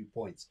between 2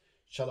 points.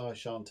 Shall I,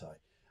 shan't I?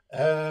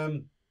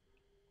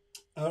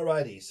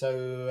 Alrighty,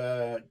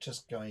 so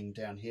just going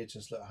down here,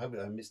 just look, I hope I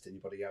haven't missed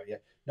anybody out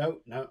yet.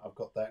 No, I've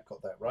got that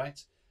right.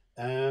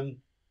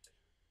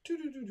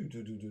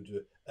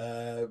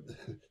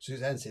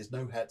 Suzanne says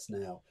no hats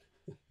now.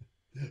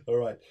 All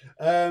right.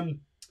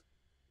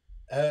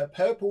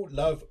 Purple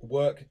love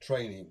work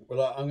training.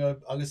 Well, I'm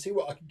gonna see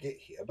what I can get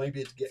here.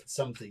 Maybe to get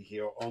something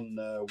here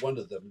on one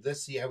of them.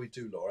 Let's see how we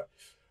do, Laura.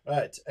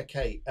 Right.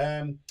 Okay.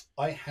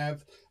 I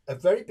have a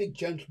very big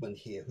gentleman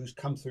here who's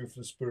come through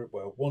from the spirit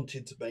world,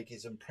 wanted to make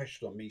his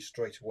impression on me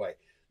straight away.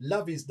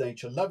 Love his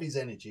nature, love his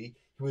energy.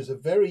 He was a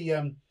very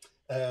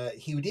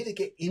he would either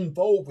get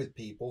involved with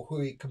people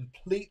who he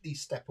completely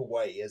step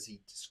away, as he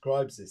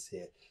describes this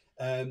here.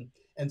 And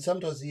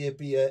sometimes there'd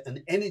be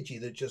an energy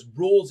that just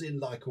roars in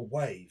like a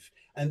wave,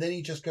 and then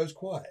he just goes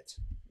quiet.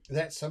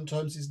 That's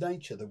sometimes his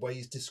nature, the way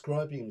he's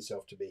describing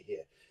himself to be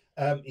here.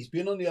 He's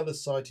been on the other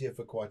side here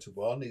for quite a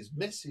while, and his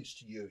message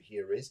to you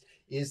here is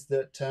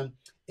that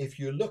if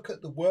you look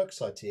at the work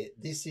side here,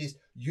 this is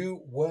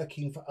you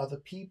working for other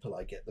people,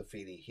 I get the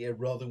feeling here,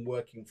 rather than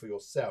working for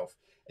yourself.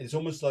 It's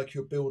almost like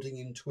you're building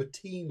into a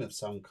team of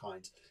some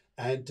kind,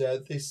 and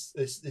this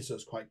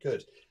looks quite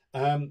good.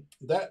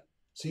 That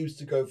seems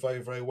to go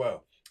very, very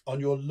well. On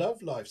your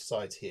love life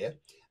side here,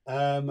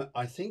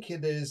 I think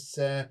it is.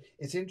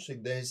 It's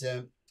interesting. There's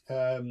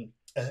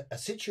a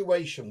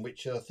situation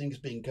which I think has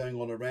been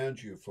going on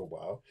around you for a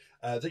while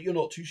that you're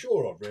not too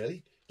sure of,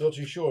 really. Not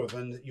too sure of,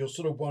 and you're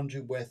sort of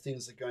wondering where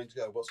things are going to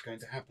go, what's going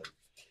to happen.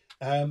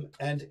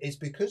 And it's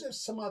because of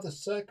some other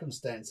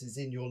circumstances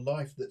in your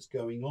life that's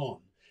going on,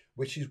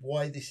 which is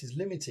why this is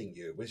limiting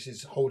you, which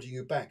is holding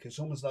you back. It's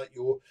almost like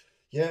you're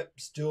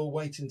still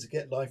waiting to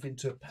get life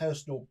into a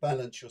personal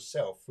balance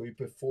yourself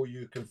before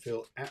you can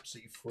feel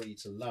absolutely free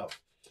to love.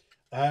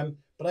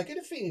 But I get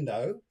a feeling,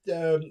 though,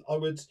 I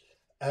would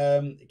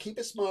keep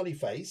a smiley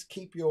face,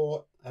 keep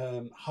your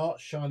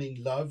heart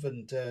shining love,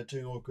 and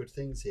doing all good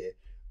things here.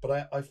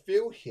 But I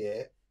feel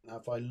here, now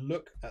if I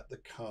look at the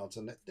cards,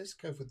 and let's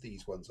go for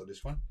these ones on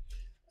this one,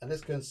 and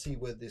let's go and see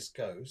where this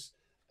goes.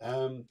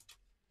 I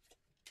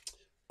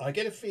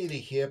get a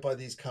feeling here by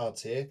these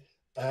cards here,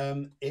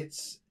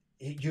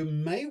 you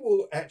may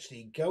well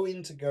actually go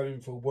into going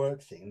for a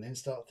work thing and then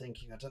start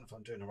thinking, I don't know if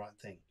I'm doing the right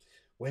thing.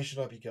 Where should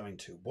I be going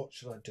to? What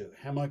should I do?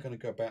 How am I going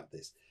to go about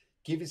this?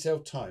 Give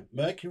yourself time.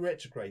 Mercury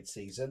retrograde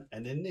season,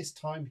 and in this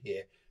time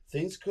here,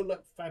 things could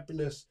look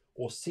fabulous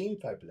or seem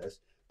fabulous,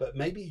 but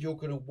maybe you're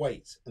going to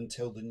wait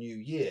until the new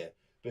year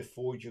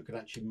before you can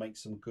actually make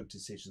some good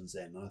decisions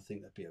then. And I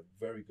think that'd be a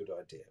very good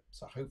idea.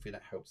 So hopefully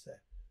that helps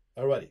there.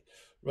 Alrighty,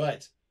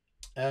 right.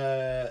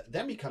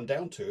 Then we come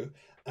down to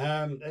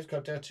Let's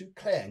go down to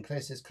Claire. And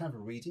Claire says, clever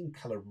reading,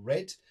 colour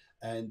red.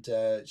 And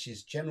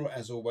she's general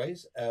as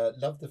always.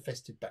 Love the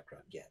festive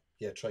background. Yeah,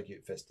 yeah, try to keep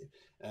it festive.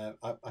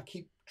 I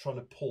keep trying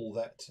to pull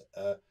that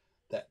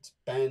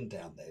band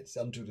down there. It's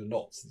undo the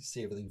knots and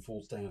see everything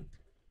falls down.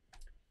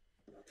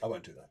 I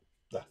won't do that.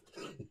 No.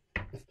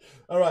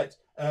 All right.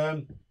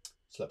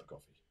 Slap of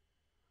coffee.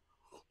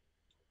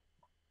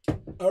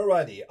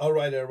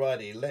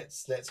 Alrighty.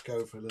 Let's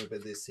go for a little bit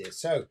of this here.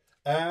 So,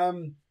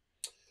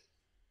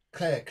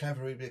 Claire,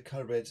 clever reading,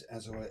 colour red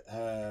as always.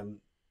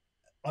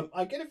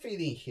 I get a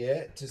feeling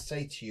here to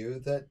say to you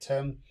that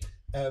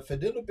for a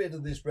little bit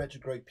of this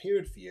retrograde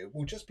period for you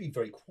will just be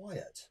very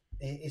quiet.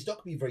 It's not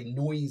going to be very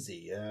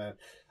noisy. I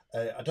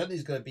don't think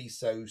it's going to be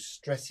so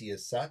stressy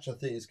as such. I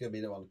think it's going to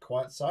be on the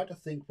quiet side. I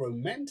think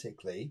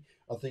romantically,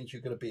 I think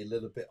you're going to be a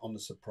little bit on the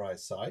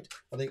surprise side.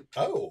 I think,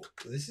 oh,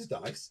 this is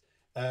nice.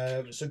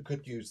 Some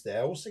good news there.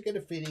 I also get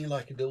a feeling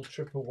like a little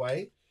trip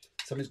away.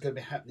 Something's going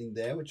to be happening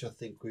there, which I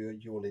think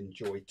you'll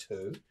enjoy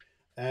too.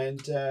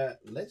 And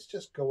let's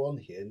just go on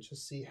here and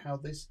just see how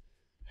this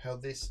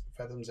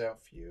fathoms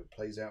out for you,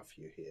 plays out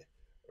for you here.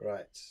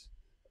 Right.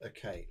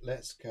 Okay,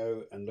 let's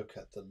go and look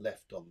at the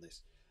left on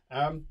this.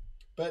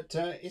 But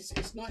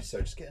it's nice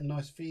though, just get a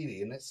nice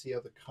feeling, and let's see how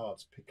the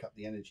cards pick up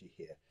the energy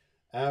here.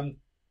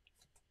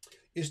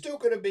 You're still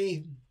going to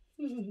be,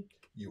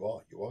 you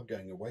are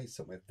going away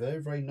somewhere very,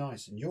 very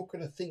nice, and you're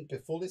going to think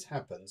before this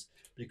happens,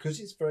 because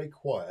it's very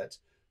quiet,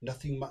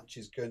 nothing much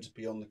is going to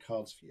be on the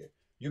cards for you.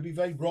 You'll be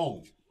very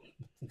wrong.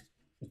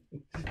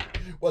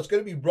 What's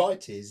going to be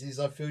right is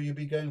I feel you'll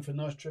be going for a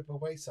nice trip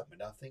away somewhere.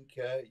 I think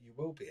you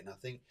will be, and I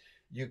think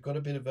you've got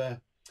a bit of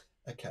a,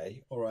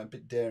 okay, all right, a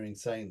bit daring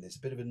saying this, a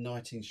bit of a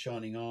knight in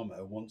shining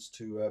armour wants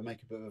to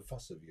make a bit of a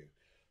fuss of you.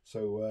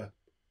 So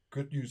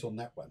good news on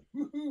that one.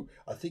 Woohoo!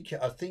 I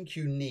think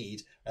you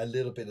need a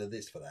little bit of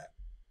this for that.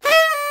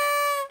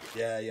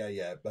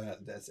 Yeah.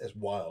 But that's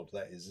wild.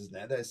 That is, isn't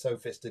it? That is so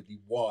festively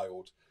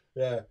wild.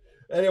 Yeah.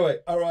 Anyway,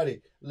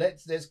 alrighty.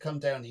 Let's come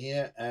down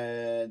here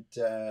and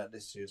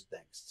let's see who's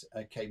next.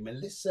 Okay,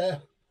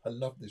 Melissa. I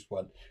love this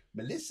one.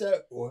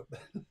 Melissa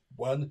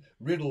one,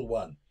 Riddle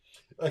one.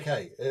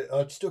 Okay,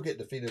 I'd still get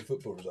the feeling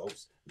football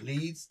results.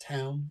 Leeds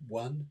Town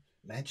 1,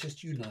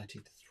 Manchester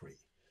United 3.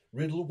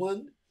 Riddle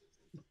 1,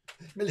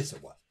 Melissa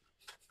 1.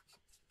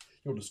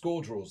 You're on the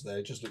score draws there.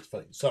 It just looks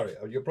funny. Sorry,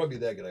 you're probably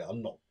there going,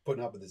 I'm not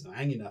putting up with this. I'm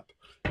hanging up.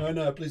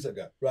 No, please don't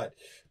go. Right.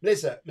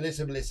 Melissa.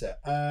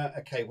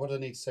 Okay, what do I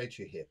need to say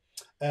to you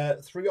here?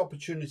 3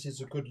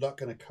 opportunities of good luck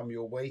going to come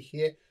your way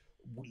here.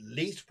 At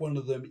least one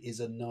of them is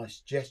a nice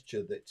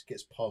gesture that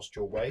gets passed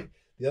your way.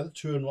 The other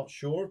 2 I'm not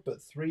sure,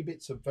 but 3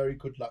 bits of very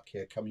good luck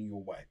here coming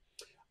your way.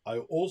 I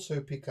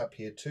also pick up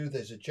here too,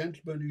 there's a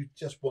gentleman who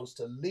just wants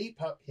to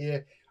leap up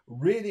here,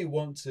 really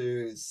want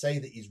to say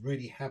that he's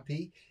really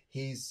happy.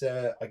 He's,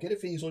 I get a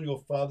feeling he's on your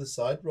father's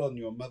side rather than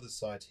your mother's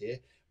side here,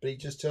 but he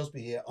just tells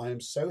me here, I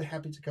am so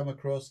happy to come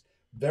across,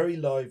 very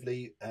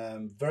lively,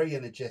 very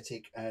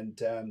energetic,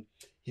 and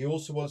he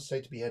also wants to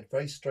say to me he had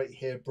very straight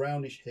hair,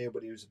 brownish hair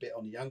when he was a bit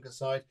on the younger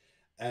side.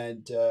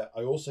 And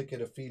I also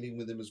get a feeling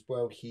with him as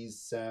well,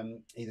 he's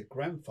either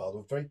grandfather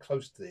or very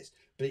close to this,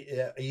 but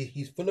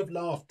he's full of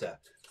laughter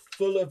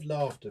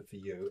for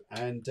you.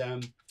 And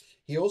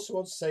he also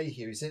wants to say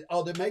here, he said,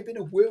 oh, there may have been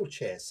a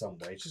wheelchair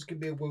somewhere. It's just going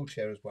to be a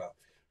wheelchair as well.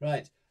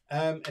 Right.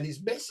 And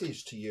his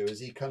message to you as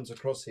he comes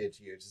across here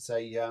to you to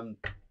say,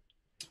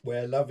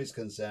 where love is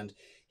concerned,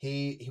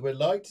 he would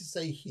like to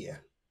say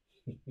here,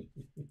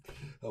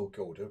 oh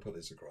God, I'll put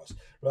this across.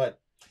 Right.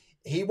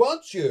 He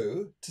wants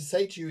you to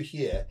say to you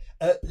here,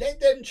 let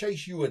them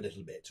chase you a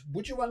little bit.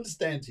 Would you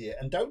understand here?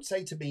 And don't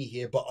say to me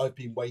here, but I've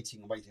been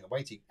waiting.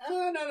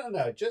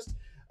 No. Just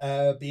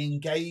be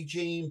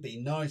engaging, be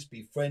nice,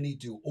 be friendly,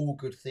 do all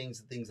good things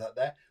and things like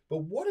that.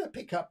 But what I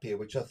pick up here,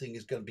 which I think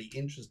is going to be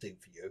interesting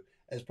for you,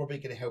 and it's probably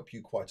going to help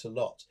you quite a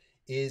lot,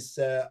 is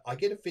I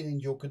get a feeling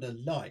you're going to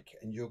like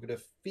and you're going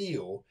to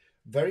feel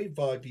very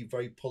vibey,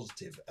 very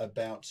positive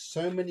about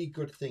so many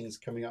good things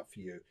coming up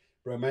for you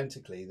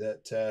romantically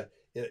that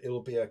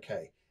it'll be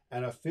okay.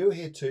 And I feel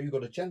here too, you've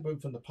got a gentleman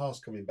from the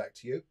past coming back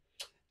to you.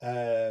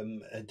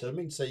 And don't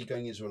mean to say you're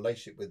going into a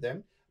relationship with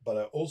them, but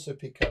I also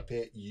pick up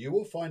here, you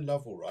will find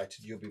love all right,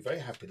 and you'll be very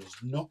happy.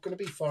 It's not going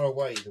to be far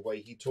away the way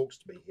he talks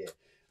to me here.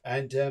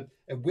 And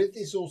with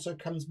this also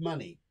comes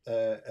money.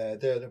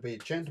 There'll be a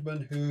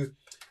gentleman who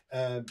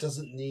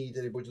doesn't need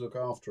anybody to look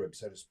after him,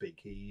 so to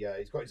speak.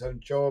 He's got his own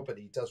job and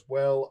he does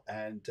well.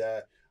 And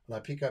I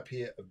pick up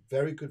here a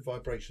very good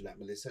vibration, that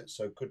Melissa.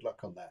 So good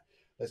luck on that.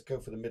 Let's go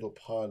for the middle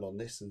pile on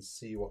this and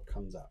see what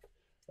comes up.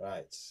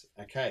 Right.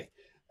 Okay.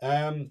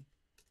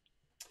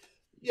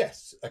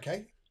 Yes.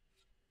 Okay.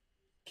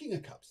 King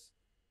of Cups.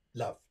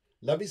 Love.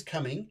 Love is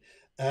coming.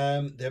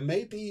 There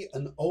may be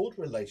an old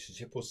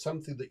relationship or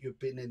something that you've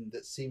been in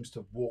that seems to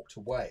have walked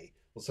away,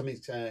 or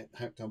something's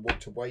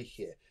walked away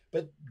here.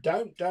 But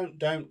don't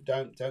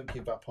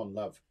give up on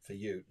love for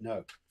you.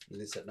 No,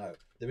 Melissa, no.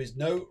 There is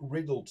no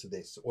riddle to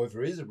this. Or if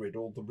there is a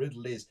riddle, the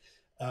riddle is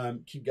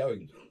keep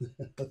going.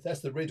 That's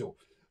the riddle.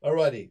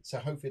 Alrighty, so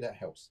hopefully that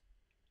helps.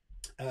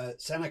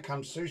 Sana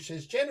comes through.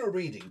 Says general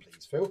reading,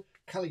 please, Phil.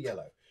 Color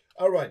yellow.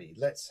 Alrighty,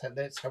 let's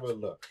have a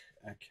look.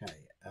 Okay,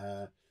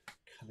 color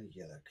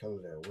yellow,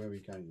 color yellow. Where are we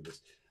going with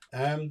this?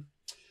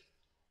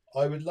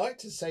 I would like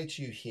to say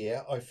to you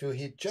here, I feel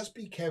here, just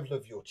be careful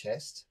of your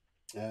chest.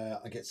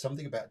 I get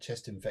something about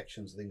chest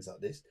infections and things like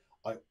this.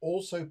 I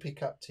also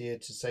pick up here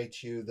to say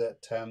to you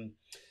that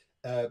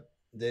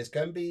there's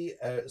going to be,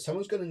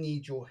 someone's going to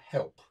need your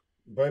help,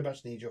 very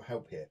much need your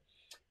help here.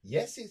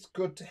 Yes, it's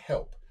good to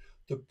help.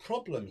 The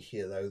problem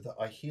here, though, that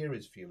I hear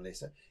is for you,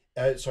 Melissa,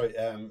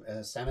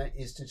 Sana,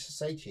 is to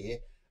say to you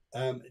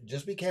here,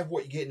 just be careful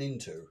what you're getting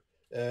into.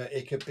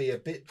 It could be a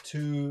bit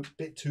too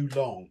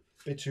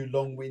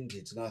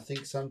long-winded, and I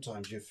think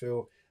sometimes you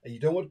feel you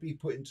don't want to be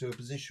put into a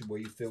position where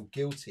you feel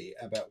guilty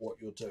about what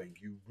you're doing.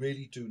 You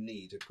really do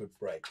need a good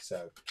break.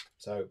 So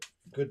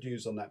good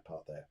news on that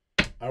part there.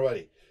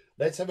 Alrighty,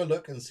 let's have a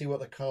look and see what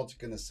the cards are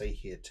going to say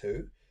here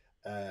too.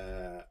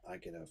 I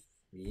get a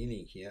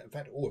feeling here. In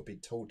fact, I've been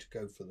told to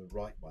go for the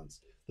right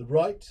ones. The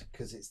right,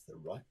 because it's the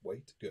right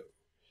way to go.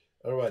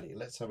 Alrighty,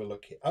 let's have a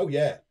look here. Oh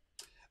yeah.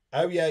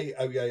 Oh yeah,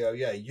 oh yeah, oh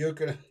yeah. You're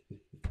gonna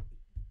I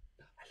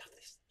love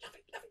this. Love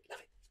it, love it, love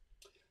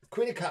it.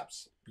 Queen of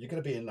Cups, you're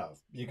gonna be in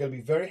love. You're gonna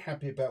be very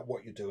happy about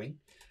what you're doing.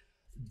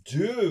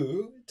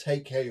 Do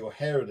take care of your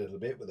hair a little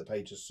bit with the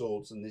Page of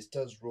Swords, and this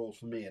does rule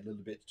for me a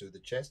little bit to the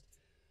chest.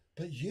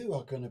 But you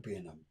are going to be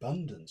in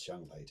abundance,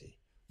 young lady.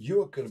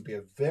 You are going to be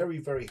a very,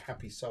 very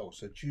happy soul.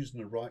 So choosing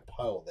the right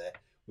pile there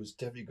was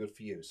definitely good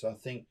for you. So I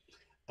think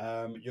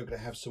you're going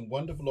to have some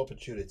wonderful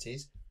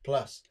opportunities.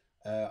 Plus,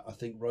 I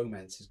think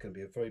romance is going to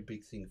be a very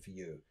big thing for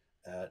you,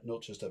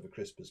 not just over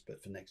Christmas,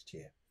 but for next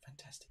year.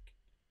 Fantastic.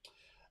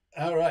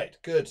 All right,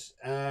 good.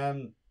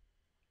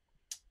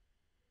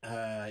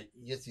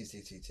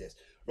 Yes.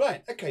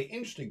 Right, okay,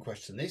 interesting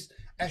question this.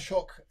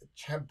 Ashok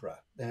Chabra.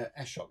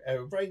 Ashok,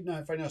 very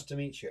nice to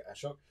meet you,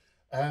 Ashok.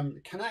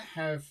 Can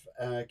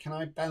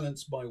I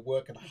balance my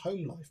work and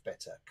home life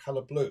better?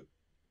 Colour blue.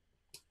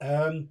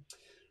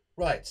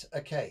 Right,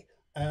 okay.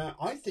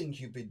 I think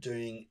you've been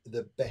doing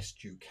the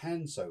best you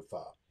can so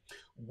far.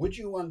 Would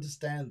you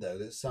understand, though,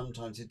 that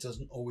sometimes it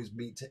doesn't always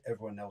meet to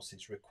everyone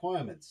else's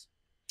requirements?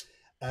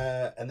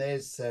 And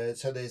there's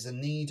a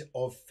need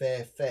of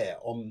fair fare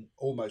on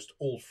almost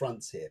all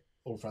fronts here.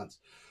 All fronts.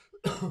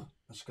 I'm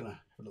just going to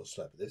have a little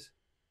slurp of this.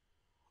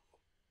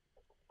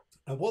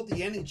 And what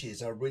the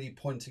energies are really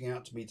pointing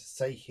out to me to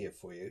say here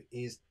for you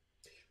is,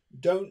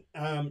 don't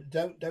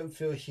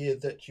feel here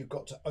that you've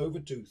got to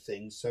overdo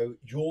things. So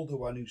you're the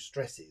one who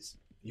stresses.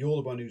 You're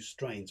the one who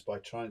strains by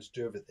trying to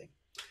do everything.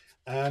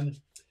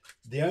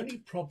 The only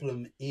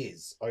problem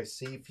is I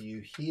see for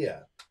you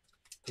here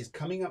is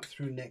coming up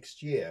through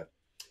next year.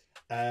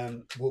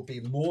 Will be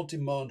more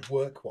demand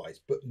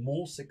work-wise, but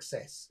more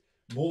success,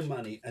 more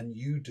money, and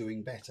you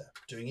doing better,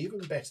 doing even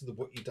better than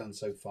what you've done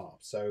so far.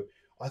 So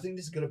I think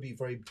this is going to be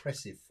very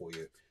impressive for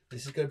you.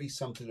 This is going to be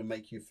something to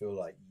make you feel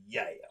like,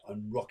 yay,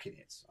 I'm rocking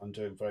it. I'm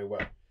doing very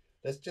well.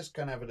 Let's just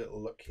kind of have a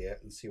little look here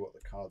and see what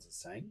the cards are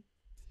saying.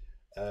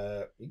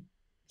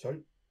 Sorry.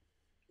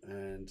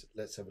 And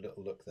let's have a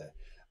little look there.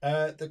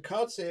 The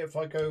cards here,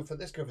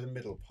 let's go for the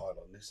middle pile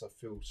on this. I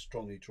feel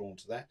strongly drawn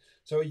to that.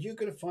 So are you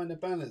going to find a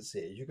balance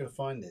here? You're going to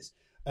find this.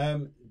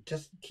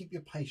 Just keep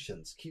your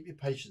patience. Keep your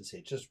patience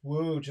here.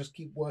 Just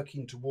keep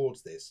working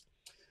towards this.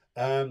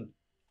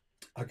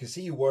 I can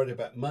see you're worried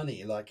about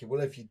money. Like,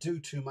 well, if you do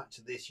too much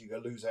of this, you're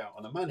going to lose out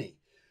on the money.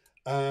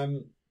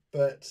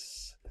 But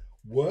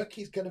work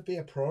is going to be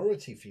a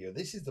priority for you.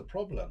 This is the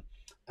problem.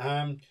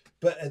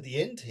 But at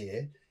the end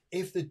here,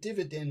 if the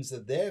dividends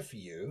are there for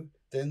you,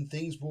 then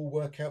things will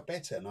work out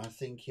better. And I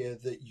think here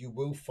that you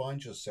will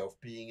find yourself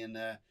being in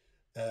a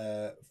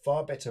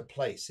far better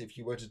place if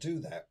you were to do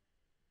that.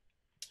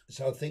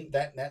 So I think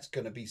that's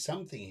going to be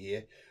something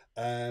here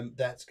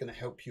that's going to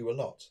help you a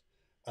lot.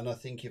 And I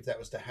think if that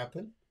was to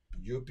happen,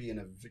 you'll be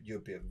a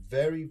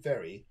very,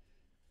 very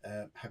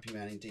happy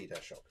man indeed,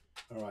 Ashok.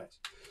 All right.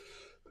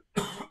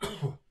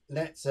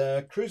 Let's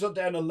cruise on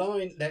down the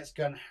line. Let's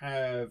go and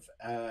have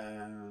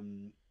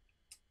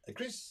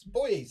Chris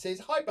Boye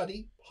says, hi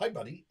buddy, how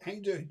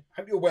you doing?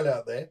 Hope you're well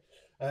out there.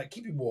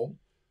 Keep you warm.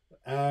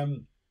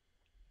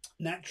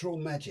 Natural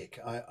Magic.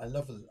 I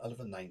love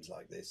names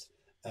like this.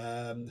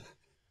 I'm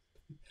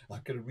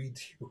going to read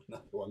to you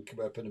another one come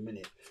up in a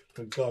minute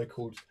from a guy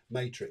called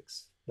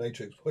Matrix.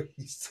 What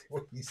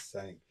he's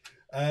saying.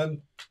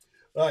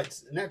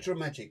 Right, Natural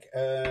Magic.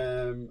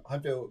 I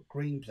feel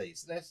green,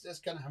 please. Let's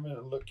kind of have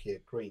a look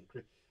here. Green.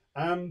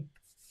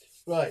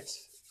 Right.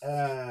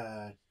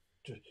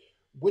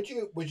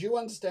 Would you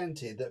understand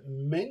here that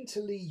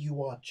mentally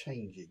you are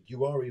changing,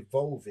 you are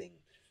evolving?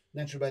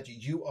 Natural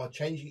Magic, you are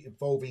changing,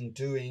 evolving,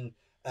 doing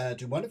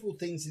wonderful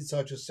things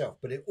inside yourself.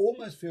 But it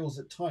almost feels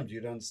at times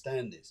you'd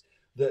understand this,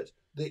 that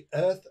the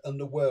earth and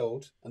the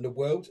world and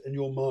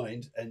your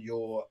mind and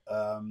your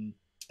and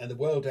the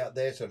world out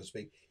there, so to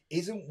speak,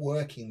 isn't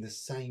working the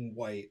same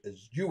way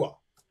as you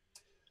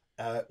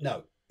are.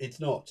 No,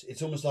 it's not.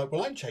 It's almost like,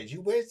 well, I'm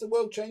changing. Where's the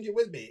world changing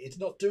with me? It's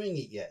not doing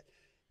it yet.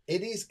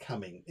 It is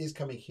coming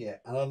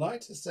here. And I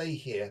like to say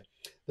here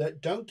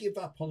that don't give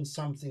up on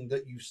something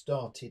that you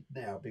started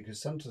now,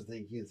 because sometimes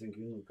you're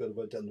thinking, oh God, have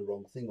I done the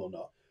wrong thing or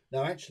not?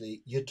 No,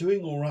 actually, you're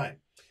doing all right.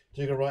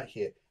 Doing all right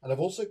here. And I've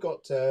also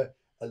got a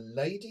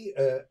lady,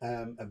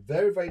 a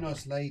very, very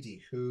nice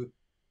lady who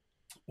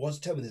wants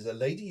to tell me there's a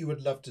lady you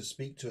would love to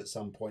speak to at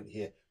some point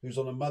here who's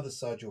on the mother's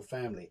side of your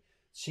family.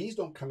 She's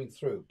not coming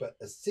through, but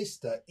a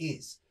sister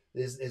is.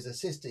 There's a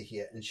sister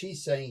here, and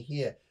she's saying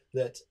here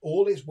that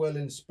all is well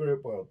in the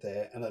spirit world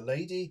there, and a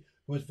lady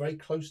who was very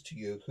close to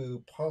you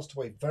who passed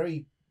away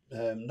very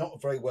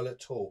not very well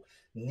at all,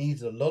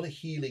 needs a lot of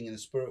healing in the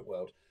spirit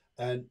world.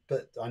 And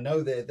but I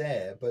know they're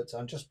there, but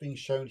I'm just being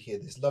shown here.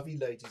 This lovely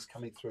lady's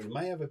coming through.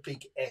 May have a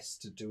big S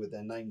to do with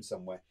their name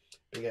somewhere.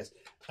 Big S.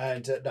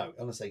 And no,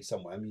 I want to say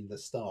somewhere. I mean the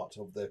start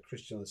of the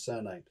Christian the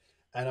surname.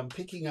 And I'm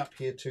picking up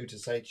here too to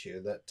say to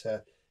you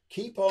that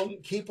keep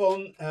on keep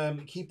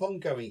on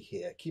going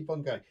here. Keep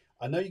on going.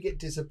 I know you get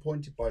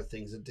disappointed by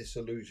things and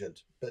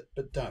disillusioned, but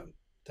don't.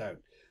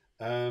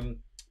 Um,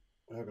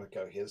 I'm going to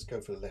go here. Let's go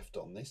for the left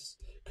on this,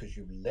 because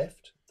you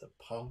left the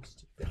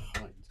past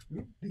behind.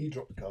 You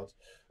dropped the cards.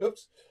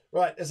 Oops.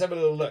 Right, let's have a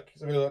little look.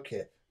 Let's have a look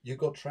here. You've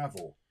got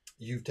travel.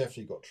 You've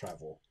definitely got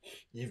travel.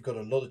 You've got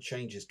a lot of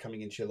changes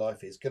coming into your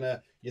life.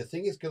 Your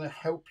thing is gonna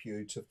help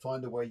you to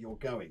find the way you're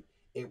going.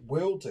 It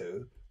will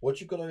do.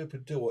 What you've got to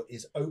open the door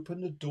is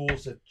open the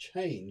doors of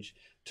change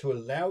to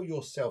allow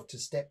yourself to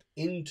step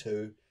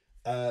into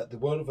the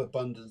world of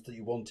abundance that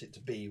you want it to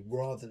be,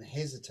 rather than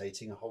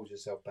hesitating and hold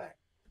yourself back.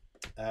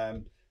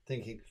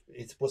 Thinking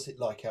it's what's it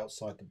like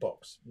outside the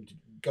box.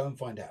 Go and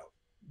find out.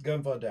 Go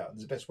and find out.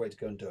 There's the best way to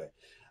go and do it.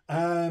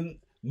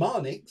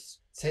 Marnix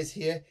says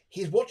here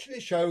he's watching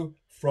the show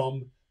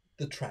from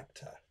the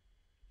tractor.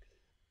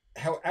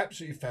 How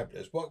absolutely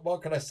fabulous.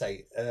 What can I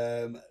say?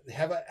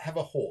 Have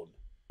a horn.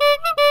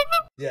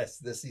 Yes,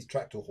 there's his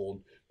tractor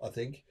horn, I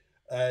think.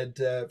 And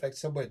in fact,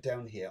 somewhere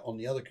down here on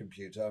the other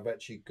computer, I've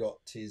actually got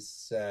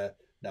his.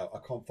 No, I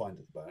can't find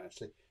it at the moment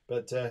actually.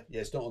 But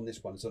yeah, it's not on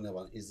this one. It's on the other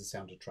one. Is the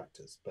sound of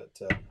tractors. But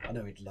I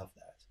know he'd love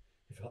that.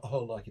 Oh,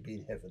 like he'd be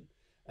in heaven.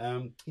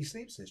 He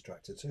sleeps in his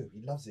tractor too. He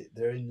loves it.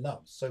 They're in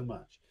love so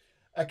much.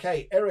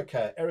 Okay,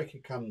 Erica. Erica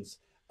comes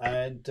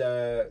and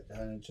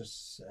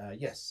just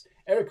yes,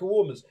 Erica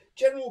Warmers.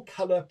 General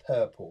colour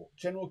purple.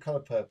 General colour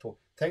purple.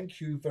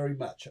 Thank you very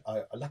much.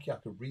 Lucky I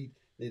could read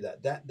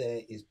that. That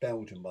there is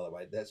Belgium, by the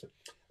way. That's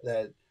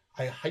that.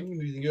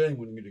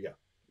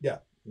 Yeah,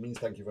 it means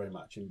thank you very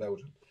much in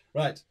Belgium.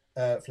 Right,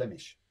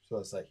 Flemish. So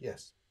I say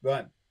yes.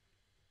 Right,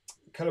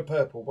 colour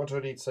purple. What do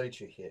I need to say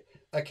to you here?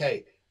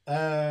 Okay,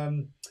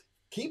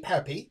 keep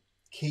happy.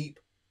 Keep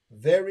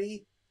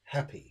very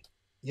happy.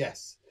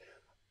 Yes.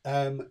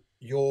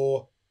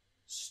 Your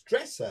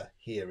stressor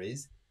here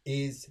is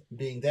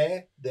being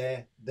there,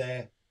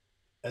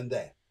 and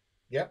there.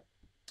 Yep.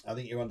 I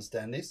think you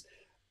understand this.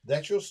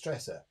 That's your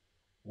stressor.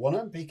 What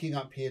I'm picking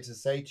up here to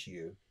say to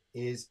you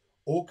is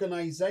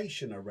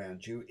organization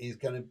around you is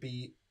going to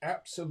be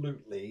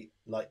absolutely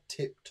like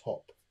tip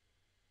top.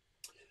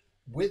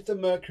 With the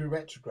Mercury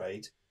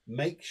retrograde,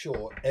 make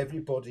sure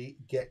everybody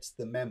gets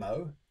the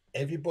memo,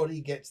 everybody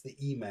gets the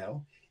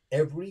email,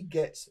 everybody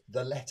gets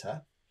the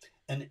letter,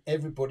 and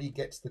everybody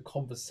gets the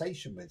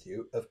conversation with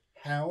you of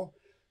how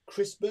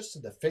Christmas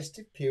and the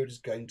festive period is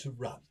going to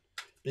run.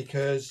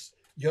 Because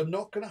you're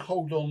not going to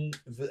hold on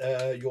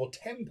your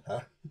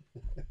temper.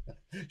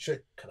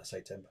 Can I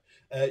say temper?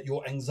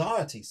 Your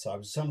anxiety side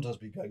will sometimes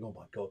be going, oh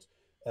my God,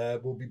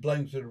 will be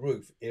blown through the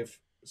roof if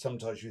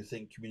sometimes you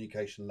think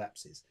communication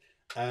lapses.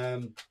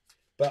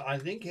 But I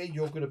think here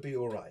you're going to be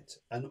all right.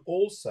 And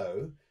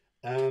also,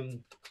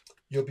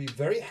 you'll be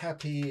very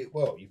happy.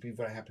 Well, you've been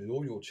very happy with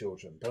all your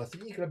children, but I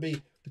think you're going to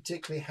be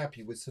particularly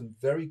happy with some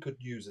very good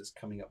news that's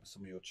coming up with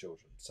some of your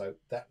children. So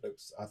that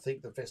looks, I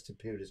think the festive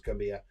period is going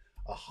to be a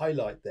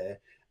highlight there.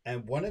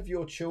 And one of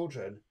your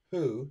children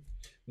who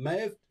may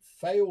have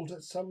failed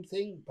at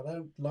something, but I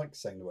don't like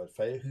saying the word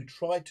failure, who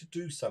tried to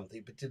do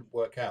something but didn't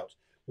work out,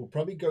 will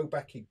probably go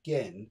back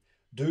again,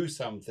 do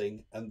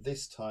something, and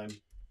this time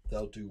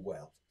they'll do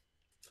well.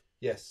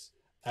 Yes.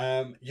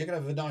 You're going to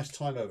have a nice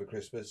time over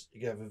Christmas.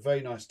 You're going to have a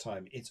very nice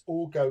time. It's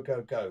all go,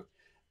 go, go.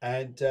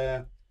 And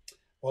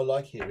what I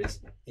like here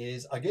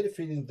is I get a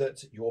feeling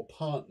that your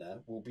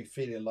partner will be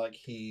feeling like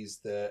he's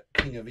the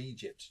king of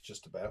Egypt,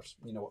 just about.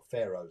 You know what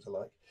pharaohs are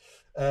like.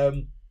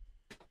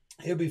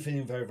 He'll be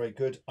feeling very, very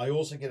good. I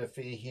also get a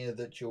feeling here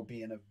that you'll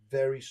be in a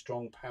very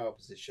strong power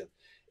position.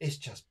 It's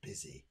just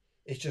busy.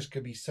 It's just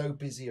going to be so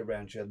busy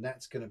around you, and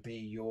that's going to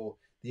be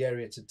the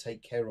area to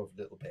take care of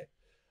a little bit.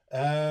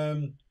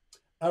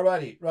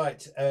 Alrighty,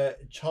 right.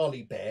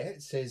 Charlie Bear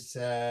says,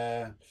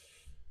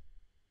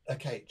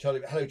 okay,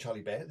 hello,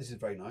 Charlie Bear. This is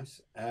very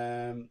nice.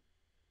 And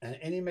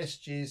any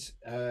messages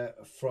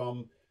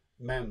from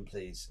Mam,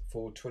 please,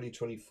 for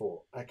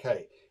 2024?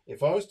 Okay,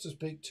 if I was to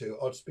speak to,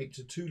 I'd speak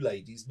to two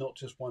ladies, not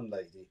just one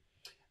lady.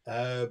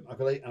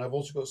 I've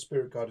also got a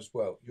spirit guide as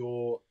well.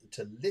 You're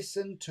to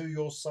listen to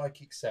your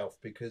psychic self,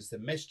 because the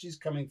messages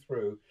coming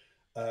through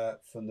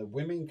from the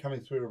women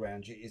coming through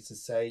around you is to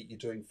say you're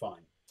doing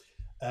fine.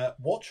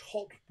 Watch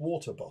hot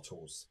water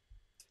bottles.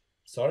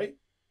 Sorry,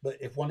 but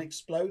if one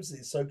explodes,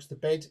 it soaks the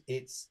bed.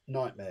 It's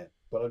nightmare.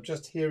 But I'm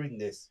just hearing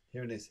this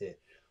here.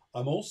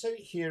 I'm also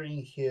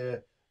hearing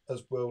here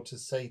as well to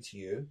say to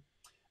you,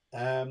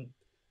 um,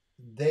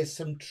 there's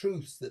some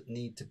truths that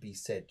need to be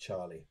said,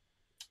 Charlie.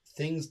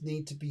 Things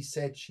need to be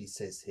said, she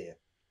says here.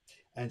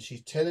 And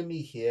she's telling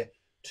me here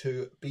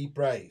to be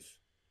brave.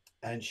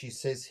 And she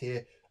says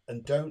here,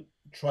 and don't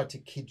try to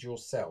kid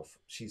yourself,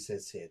 she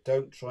says here.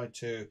 Don't try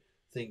to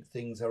think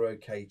things are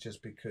okay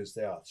just because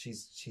they are.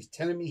 She's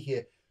telling me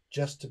here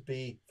just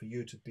for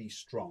you to be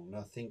strong. And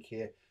I think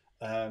here,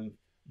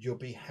 you'll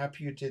be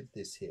happy you did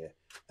this here.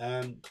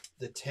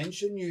 The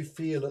tension you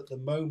feel at the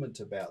moment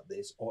about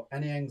this, or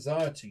any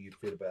anxiety you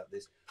feel about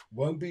this,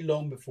 won't be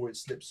long before it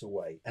slips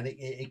away, and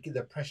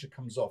the pressure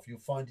comes off. You'll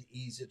find it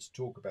easier to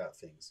talk about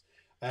things,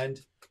 and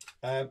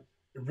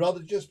rather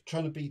just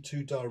trying to be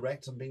too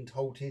direct and being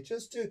told here,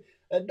 just to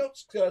not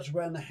skirt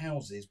around the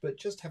houses, but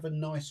just have a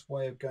nice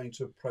way of going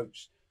to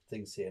approach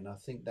things here. And I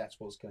think that's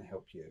what's going to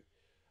help you.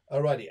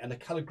 Alrighty, and the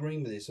colour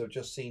green with this, I've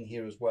just seen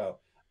here as well.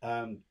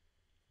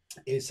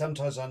 Is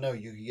sometimes I know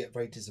you get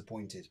very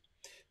disappointed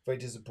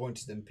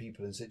in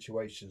people and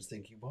situations,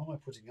 thinking, "Why am I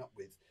putting up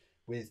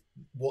with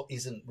what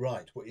isn't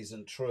right, what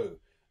isn't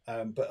true?"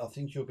 But I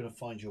think you're going to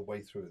find your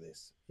way through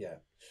this. Yeah.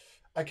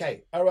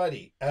 Okay.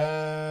 Alrighty.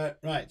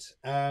 Right.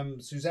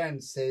 Suzanne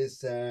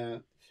says,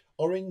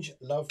 "Orange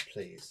love,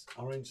 please.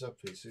 Orange love,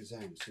 please."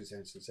 Suzanne.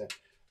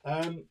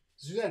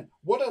 Suzanne.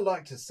 What I'd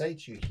like to say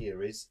to you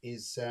here is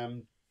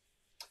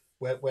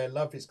where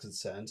love is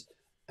concerned.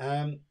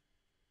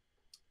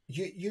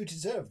 You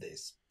deserve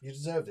this. You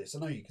deserve this. I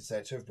know you can say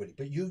it to everybody,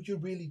 but you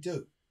really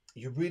do.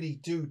 You really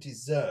do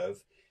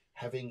deserve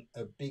having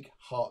a big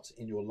heart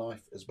in your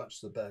life as much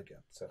as a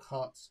burger. So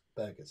hearts,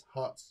 burgers.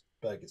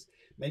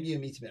 Maybe you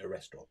meet him at a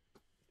restaurant,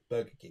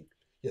 Burger King.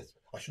 Yes,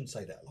 I shouldn't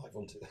say that live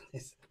onto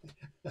this.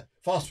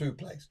 Fast food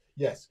place.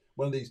 Yes,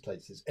 one of these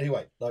places.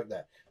 Anyway, like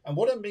that. And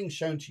what I'm being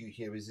shown to you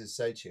here is to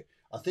say to you,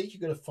 I think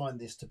you're going to find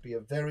this to be a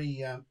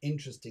very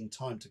interesting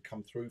time to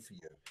come through for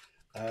you.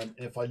 And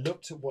if I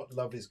looked at what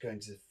love is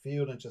going to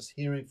feel and just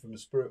hearing from the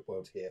spirit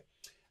world here,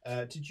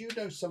 did you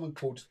know someone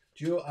called,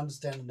 do you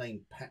understand the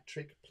name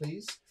Patrick,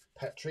 please?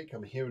 Patrick,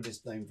 I'm hearing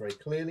this name very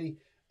clearly.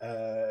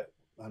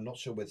 I'm not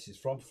sure where this is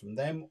from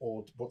them,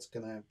 or what's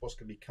gonna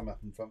be come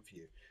up in front for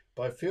you.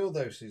 But I feel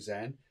though,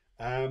 Suzanne,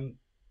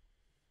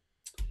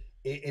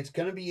 it's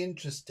going to be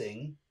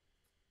interesting.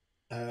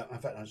 In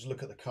fact, I'll just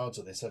look at the cards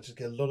on this. I just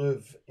get a lot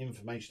of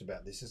information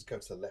about this. Let's go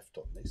to the left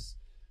on this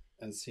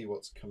and see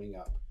what's coming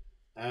up.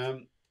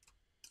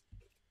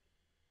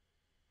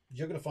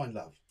 You're going to find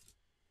love.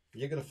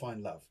 You're going to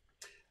find love.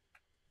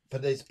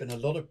 But there's been a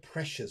lot of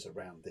pressures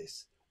around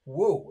this.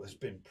 Whoa, there's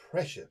been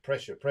pressure.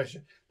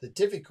 The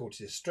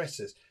difficulties,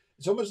 stresses.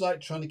 It's almost like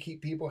trying to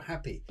keep people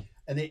happy.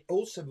 And it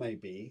also may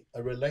be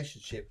a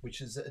relationship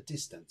which is at a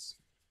distance,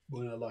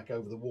 like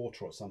over the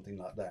water or something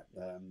like that,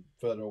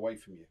 further away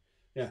from you.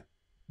 Yeah.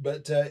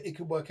 But it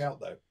could work out,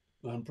 though.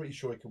 I'm pretty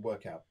sure it could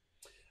work out.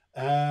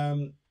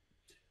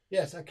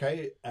 Yes,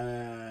 okay.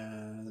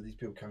 These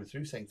people coming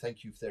through saying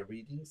thank you for their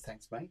readings.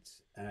 Thanks, mate.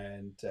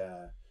 And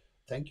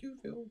thank you,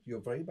 Phil.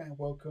 You're very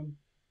welcome.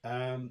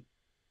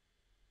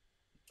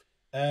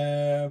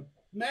 Maddie,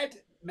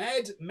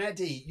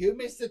 you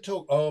missed the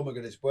talk. Oh my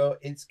goodness. Well,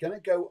 it's going to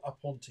go up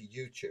onto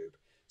YouTube.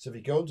 So if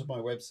you go onto my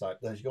website,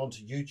 then you go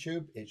onto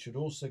YouTube, it should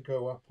also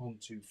go up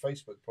onto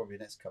Facebook probably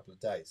the next couple of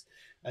days.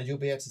 And you'll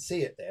be able to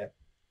see it there.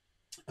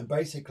 And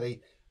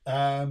basically,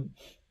 you'll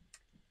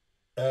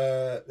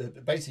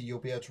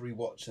be able to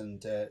rewatch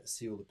and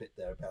see all the bit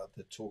there about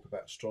the talk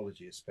about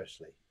astrology,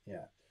 especially.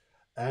 Yeah.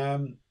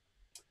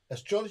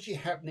 Astrology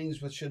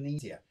happenings with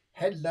Shanicia.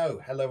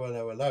 Hello.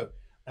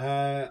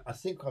 I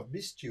think I've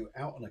missed you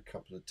out on a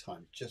couple of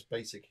times, just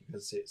basically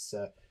because it's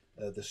the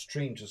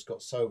stream just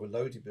got so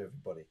overloaded with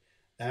everybody.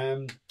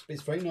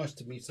 It's very nice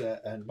to meet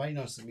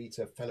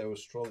a fellow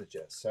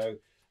astrologer. So,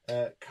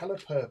 color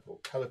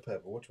purple.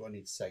 What do I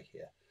need to say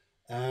here?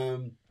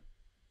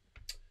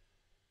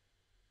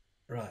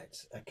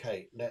 Right.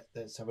 Okay.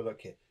 Let's have a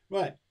look here.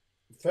 Right.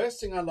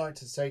 First thing I'd like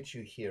to say to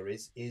you here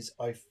is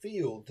I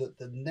feel that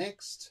the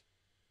next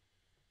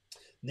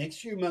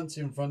few months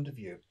in front of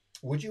you,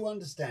 would you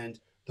understand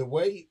the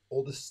way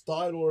or the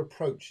style or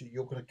approach that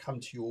you're going to come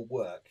to your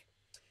work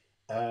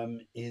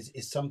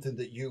is something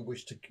that you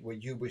wish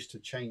to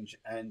change,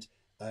 and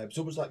it's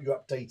almost like you're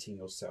updating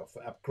yourself,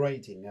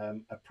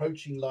 upgrading,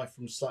 approaching life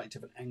from a slightly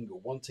different angle,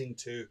 wanting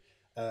to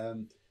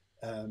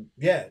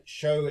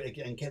show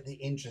and get the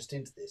interest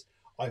into this.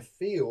 I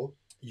feel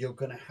you're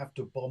going to have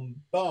to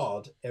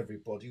bombard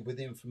everybody with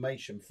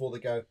information before they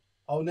go,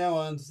 oh, now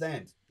I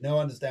understand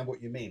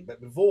what you mean.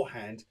 But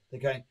beforehand, they're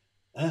going,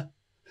 huh?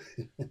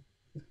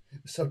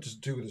 Something to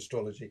do with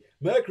astrology.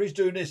 Mercury's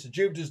doing this, and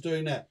Jupiter's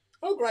doing that.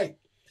 Oh, great.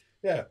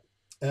 Yeah.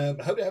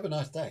 Hope you have a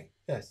nice day.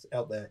 Yes,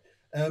 out there.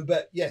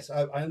 But yes,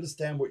 I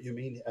understand what you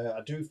mean. I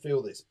do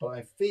feel this, but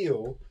I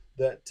feel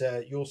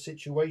that your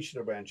situation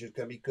around you is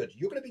going to be good.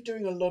 You're going to be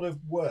doing a lot of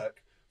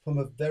work from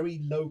a very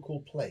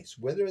local place,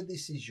 whether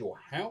this is your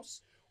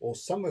house or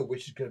somewhere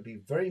which is going to be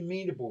very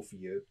amenable for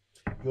you.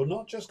 You're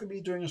not just going to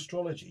be doing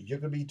astrology, you're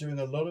going to be doing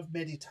a lot of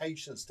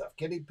meditation stuff,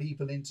 getting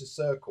people into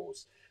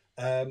circles.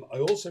 I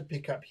also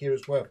pick up here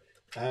as well.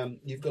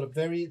 You've got a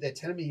very, they're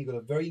telling me you've got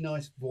a very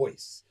nice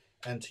voice,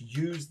 and to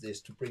use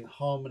this to bring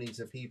harmony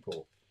to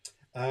people.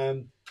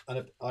 And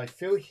I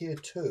feel here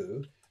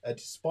too,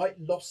 despite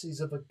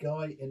losses of a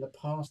guy in the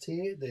past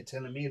here, they're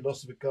telling me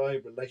loss of a guy,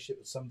 relationship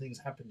with something's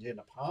happened here in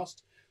the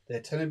past.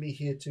 They're telling me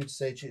here too,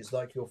 Sage, it's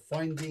like you're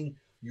finding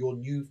your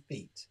new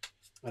feet.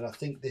 And I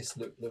think this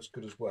looks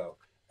good as well.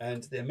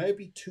 And there may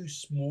be two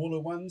smaller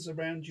ones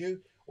around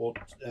you, or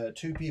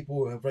two people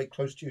who are very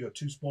close to you, or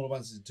two smaller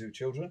ones and two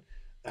children.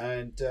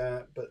 And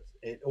but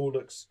it all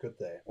looks good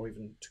there, or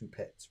even two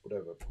pets,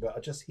 whatever. But I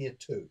just hear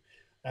two.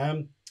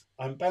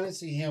 I'm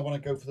balancing here. I want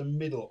to go for the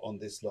middle on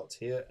this lot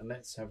here, and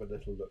let's have a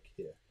little look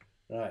here.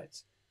 Right.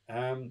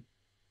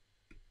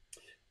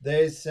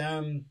 There's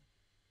you're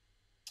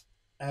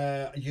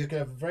going to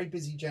have a very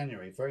busy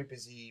January, very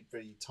busy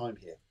time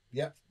here.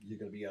 Yep, you're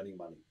going to be earning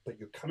money, but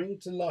you're coming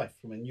to life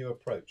from a new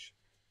approach.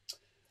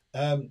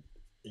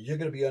 You're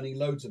going to be earning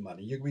loads of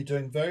money. You're going to be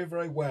doing very,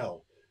 very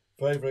well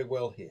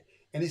here.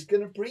 And it's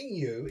going to bring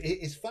you,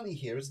 it's funny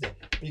here, isn't it?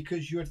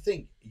 Because you would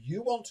think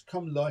you want to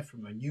come live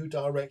from a new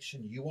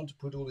direction. You want to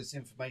put all this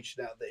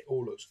information out there. It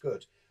all looks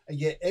good. And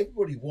yet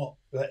everybody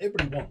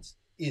wants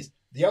is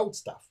the old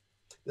stuff,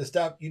 the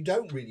stuff you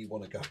don't really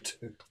want to go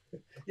to.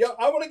 Yeah,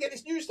 I want to get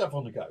this new stuff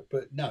on the go.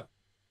 But no,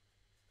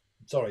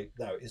 sorry,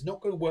 no, it's not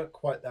going to work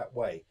quite that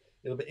way.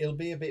 It'll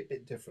be a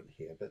bit different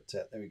here. But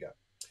there we go.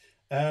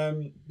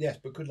 Yes,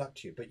 but good luck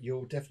to you. But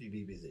you'll definitely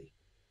be busy.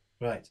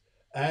 Right.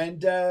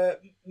 And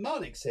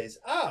Marnik says,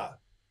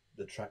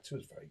 the tractor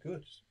was very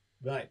good.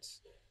 Right.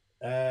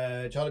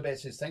 Charlie Bear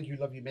says, thank you,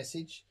 love your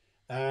message.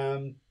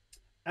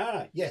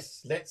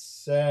 Yes,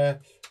 let's...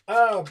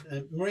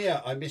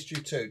 Maria, I missed you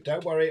too.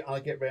 Don't worry,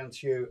 I'll get round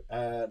to you.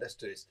 Let's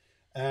do this.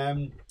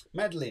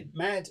 Madeline,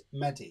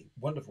 Maddie,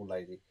 wonderful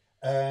lady.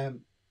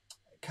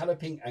 Colour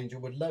Pink Angel,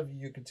 would love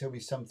you. You can tell me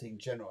something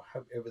general.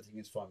 Hope everything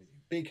is fine with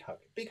you.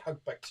 Big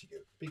hug back to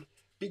you.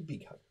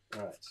 Big hug.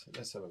 All right, so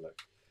let's have a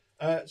look.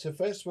 So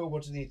first of all,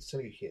 what do I need to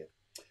tell you here?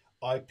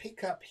 I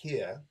pick up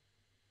here.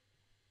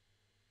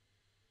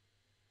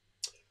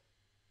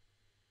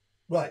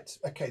 Right.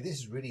 Okay. This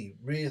is really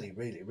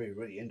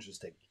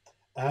interesting.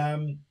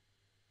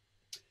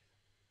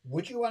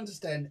 Would you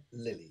understand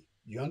Lily?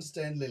 You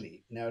understand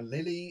Lily? Now,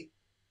 Lily,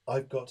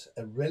 I've got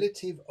a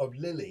relative of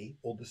Lily,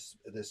 or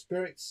the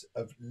spirits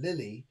of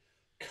Lily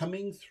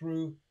coming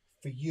through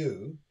for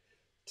you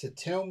to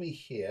tell me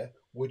here.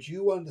 Would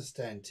you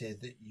understand here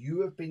that you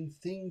have been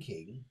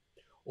thinking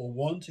or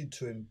wanting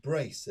to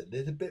embrace a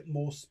little bit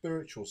more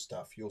spiritual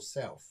stuff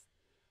yourself,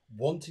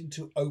 wanting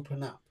to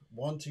open up,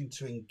 wanting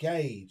to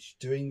engage,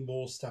 doing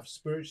more stuff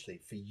spiritually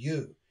for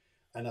you.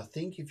 And I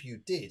think if you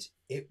did,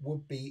 it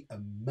would be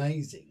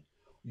amazing.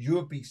 You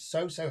would be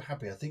so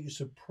happy. I think you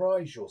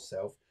surprise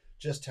yourself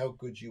just how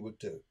good you would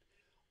do.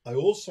 I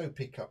also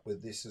pick up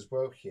with this as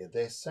well here.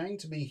 They're saying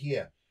to me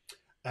here,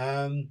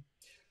 the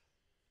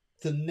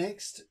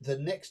next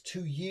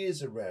 2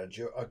 years around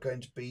you are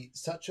going to be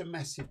such a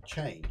massive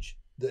change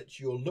that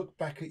you'll look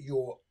back at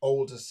your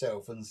older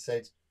self and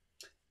said,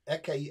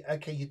 okay,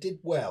 you did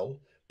well,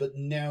 but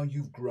now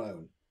you've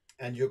grown,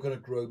 and you're going to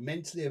grow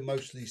mentally,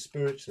 emotionally,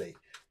 spiritually,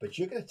 but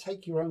you're going to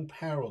take your own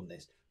power on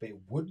this. But it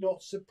would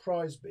not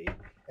surprise me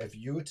if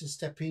you were to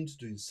step into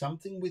doing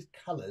something with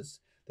colours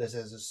that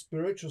has a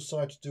spiritual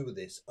side to do with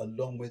this,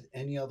 along with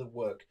any other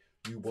work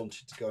you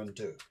wanted to go and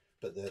do.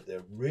 But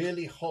they're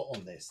really hot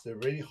on this. They're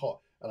really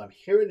hot. And I'm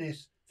hearing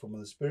this from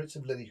one of the spirits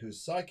of Lily,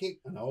 who's psychic.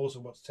 And I also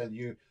want to tell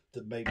you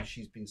that maybe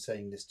she's been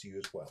saying this to you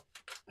as well.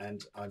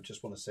 And I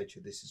just want to say to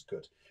you, this is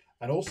good.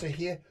 And also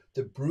here,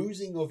 the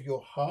bruising of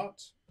your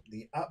heart,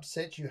 the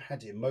upset you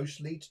had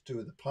emotionally to do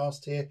with the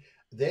past here,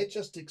 they're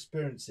just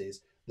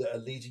experiences that are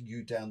leading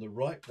you down the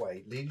right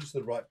way, leading you to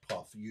the right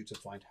path for you to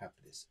find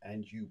happiness.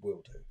 And you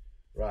will do.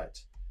 Right.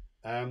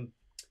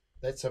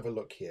 Let's have a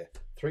look here.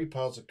 3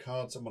 piles of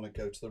cards. I'm going to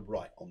go to the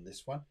right on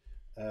this one.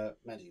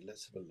 Maddie,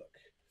 let's have a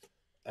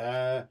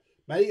look.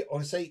 Maddie, I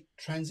want to say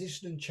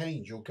transition and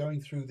change. You're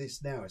going through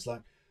this now. It's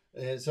like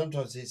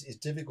sometimes it's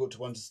difficult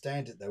to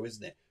understand it, though,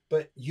 isn't it?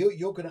 But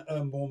you're going to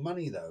earn more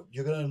money, though.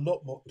 You're going to earn a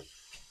lot more.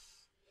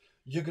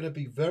 You're going to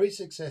be very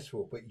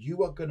successful, but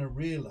you are going to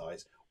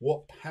realize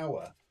what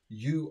power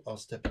you are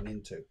stepping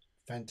into.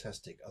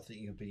 Fantastic. I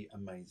think you'll be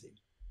amazing.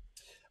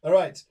 All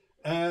right.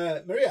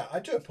 Maria, I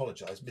do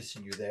apologise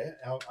missing you there.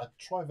 I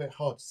try very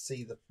hard to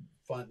see the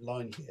fine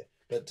line here,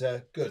 but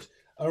good.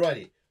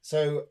 Alrighty,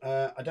 so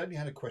I don't know if you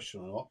had a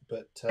question or not,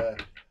 but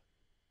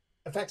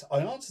in fact, I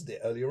answered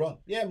it earlier on.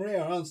 Yeah,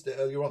 Maria, I answered it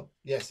earlier on.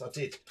 Yes, I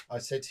did. I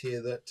said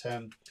here that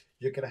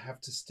you're going to have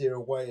to steer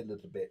away a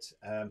little bit.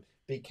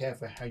 Be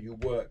careful how you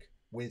work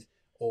with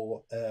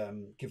or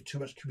give too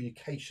much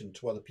communication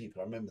to other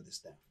people. I remember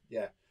this now.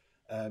 Yeah.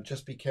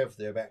 Just be careful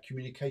there about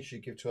communication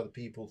you give to other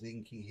people,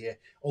 thinking here,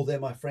 oh, they're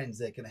my friends,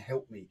 they're going to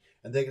help me,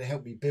 and they're going to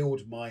help me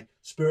build my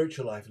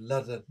spiritual life.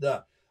 La da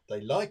da. They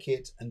like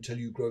it until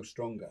you grow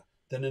stronger.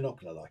 Then they're not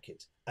going to like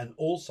it. And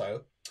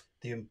also,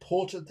 the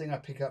important thing I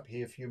pick up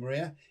here for you,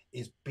 Maria,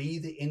 is be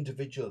the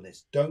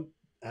individualist. Don't.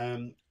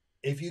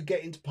 If you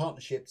get into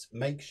partnerships,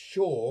 make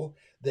sure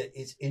that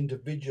it's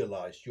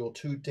individualized. You're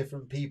two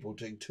different people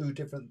doing two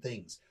different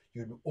things.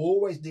 You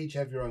always need to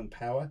have your own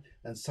power.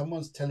 And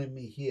someone's telling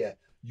me here,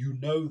 you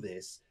know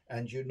this,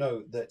 and you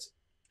know that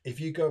if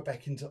you go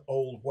back into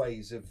old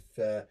ways of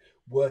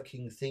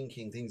working,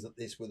 thinking things like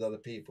this with other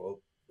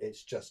people,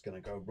 it's just going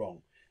to go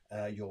wrong.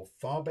 You're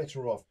far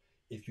better off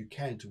if you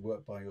can to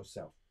work by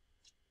yourself.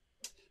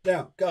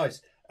 Now,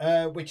 guys,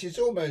 which is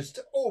almost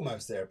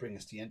there, bring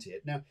us to the end here.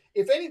 Now,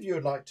 if any of you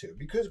would like to,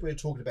 because we're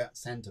talking about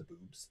Santa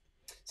boobs,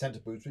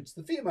 which is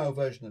the female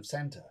version of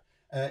Santa,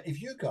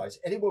 if you guys,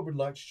 anyone would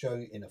like to show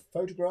in a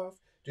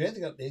photograph, do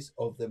anything like this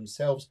of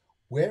themselves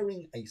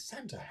wearing a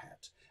Santa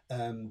hat,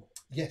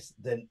 yes,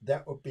 then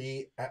that would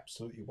be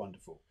absolutely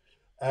wonderful.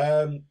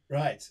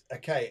 Right,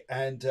 okay,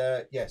 and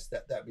yes,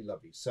 that'd be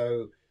lovely.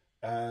 So,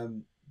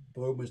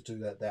 boomers do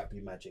that. That'd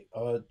be magic.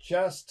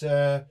 Just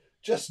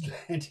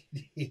landed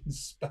in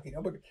Spain.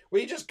 Oh my God.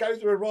 We just go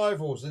through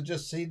arrivals and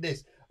just see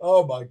this.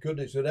 Oh my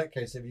goodness! In that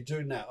case, if you're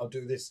doing that, I'll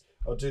do this.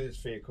 I'll do this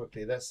for you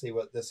quickly. Let's see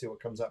what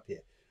comes up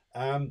here.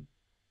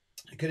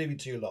 Good evening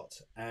to you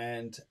lot.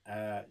 And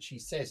she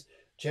says,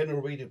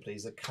 general reading,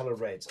 please. The color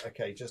red.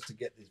 Okay, just to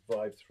get this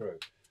vibe through.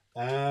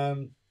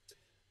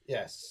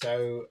 Yes.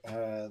 So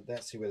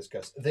let's see where this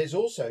goes. There's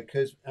also,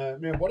 because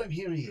remember what I'm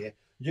hearing here,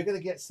 you're going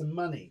to get some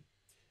money.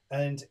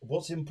 And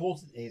what's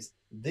important is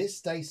this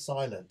stays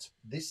silent.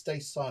 This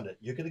stays silent.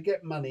 You're going to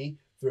get money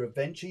for a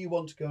venture you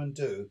want to go and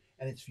do,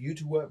 and it's for you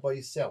to work by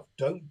yourself.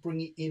 Don't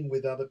bring it in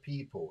with other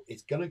people.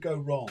 It's going to go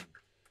wrong.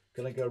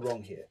 Going to go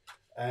wrong here.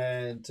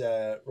 And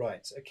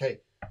right,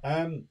 okay.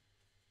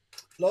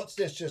 Let's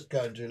just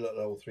go and do a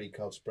little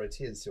 3-card spread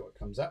here and see what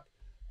comes up.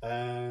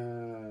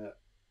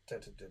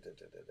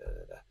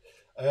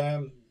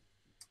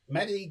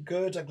 Maddie,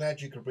 good. I'm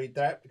glad you could read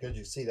that because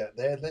you see that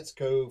there. Let's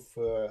go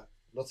for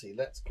Lottie.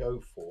 Let's go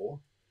for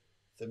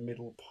the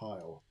middle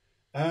pile.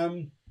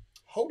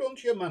 Hold on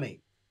to your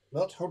money.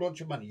 Lot, hold on to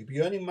your money. You'll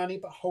be earning money,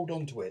 but hold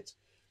on to it.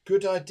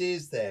 Good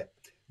ideas there.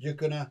 You're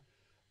gonna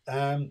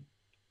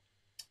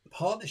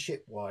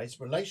partnership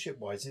wise, relationship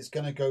wise, it's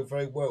going to go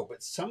very well,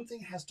 but something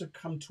has to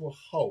come to a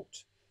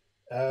halt.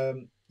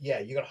 Yeah,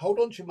 you got to hold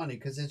on to your money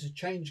because there's a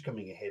change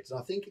coming ahead, and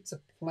I think it's a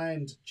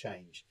planned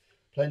change.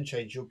 Planned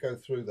change you'll go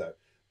through though,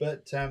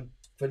 but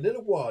for a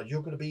little while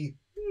you're going to be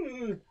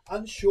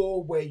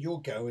unsure where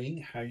you're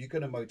going, how you're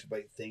going to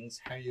motivate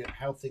things,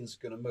 how things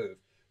are going to move.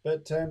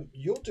 But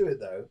you'll do it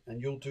though, and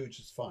you'll do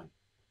just fine.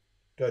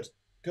 Good.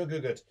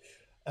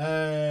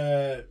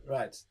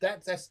 Right,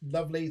 that's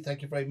lovely.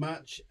 Thank you very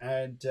much.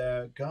 And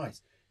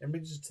guys, it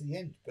brings us to the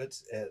end. But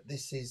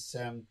this is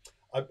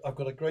I've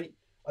got a great.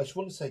 I just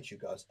want to say to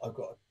you guys, I've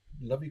got a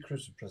lovely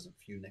Christmas present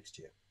for you next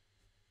year.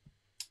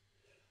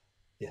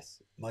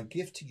 Yes, my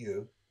gift to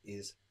you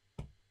is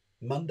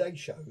Monday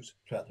shows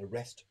throughout the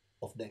rest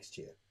of next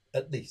year.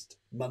 At least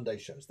Monday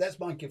shows. That's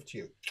my gift to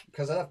you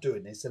because I love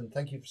doing this, and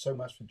thank you so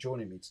much for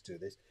joining me to do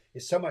this.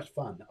 It's so much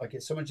fun. I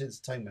get so much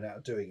entertainment out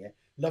of doing it.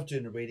 Love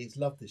doing the readings.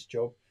 Love this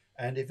job.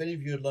 And if any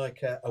of you would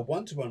like a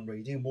one-to-one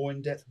reading, more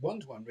in-depth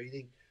one-to-one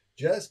reading,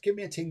 just give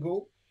me a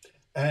tingle,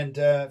 and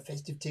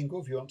festive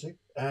tingle if you want to.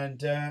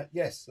 And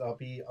yes, I'll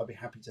be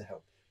happy to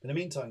help. In the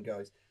meantime,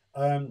 guys,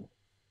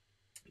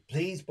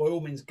 please by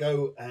all means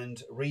go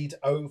and read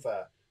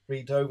over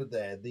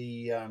there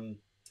the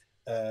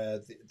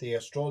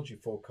astrology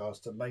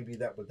forecast, and maybe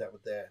that would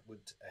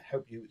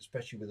help you,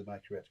 especially with the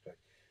Mercury Retrograde.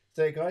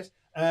 So guys,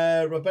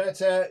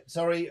 Roberta,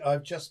 sorry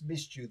I've just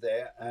missed you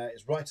there.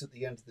 It's right at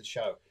the end of the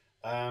show.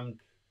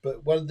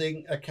 But one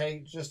thing, okay,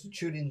 just to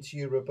tune into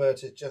you,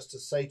 Roberta, just to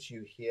say to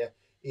you here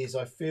is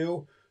I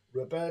feel,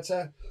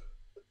 Roberta,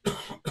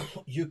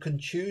 you can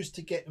choose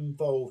to get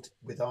involved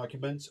with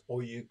arguments,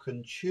 or you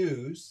can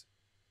choose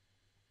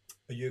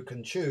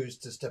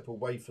to step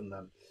away from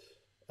them.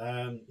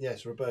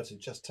 Yes, Roberta,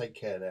 just take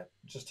care there.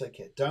 Just take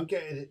care. Don't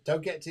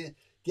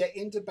get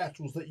into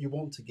battles that you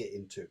want to get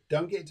into.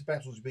 Don't get into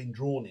battles you've been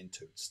drawn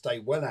into. Stay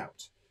well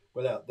out.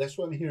 Well out. That's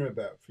what I'm hearing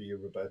about for you,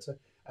 Roberta.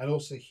 And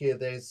also here,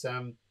 there's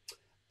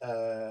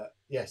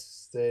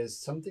yes, there's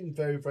something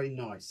very, very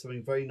nice.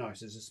 Something very nice.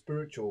 There's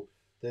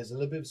a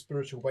little bit of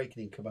spiritual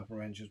awakening come up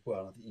around you as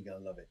well. I think you're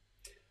gonna love it.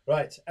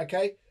 Right.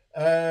 Okay.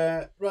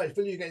 Right.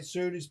 Will you get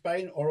soon in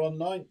Spain or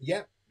online?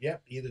 Yep.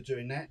 Either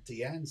doing that.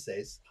 Deanne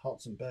says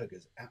hearts and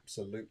burgers.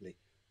 Absolutely.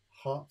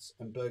 Hearts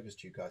and burgers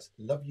to you guys.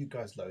 Love you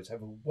guys loads.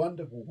 Have a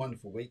wonderful,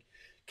 wonderful week.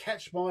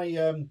 Catch my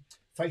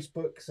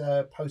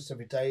Facebook posts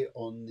every day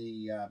on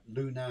the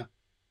lunar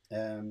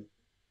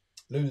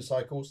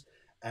cycles,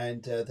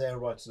 and they're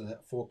writing a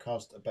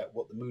forecast about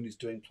what the moon is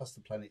doing, plus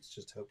the planets,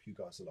 just to help you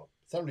guys along.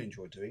 Thoroughly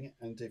enjoy doing it,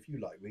 and if you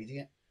like reading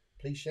it,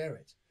 please share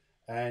it.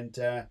 And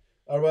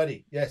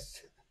alrighty,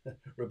 yes.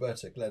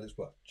 Roberta, glad as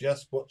well.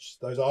 Just watch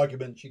those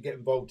arguments you get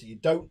involved in. You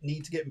don't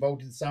need to get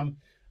involved in some.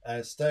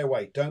 Stay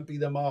away. Don't be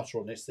the martyr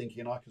on this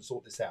thinking I can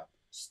sort this out.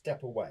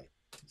 Step away.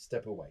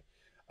 Step away.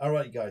 All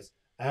right, you guys.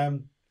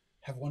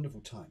 Have a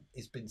wonderful time.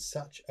 It's been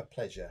such a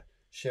pleasure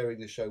sharing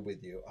the show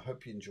with you. I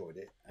hope you enjoyed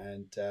it.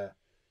 And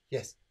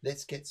yes,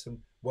 let's get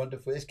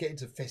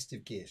into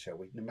festive gear, shall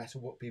we? No matter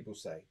what people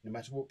say, no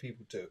matter what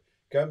people do.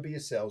 Go and be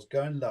yourselves.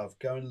 Go and love.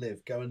 Go and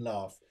live. Go and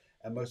laugh.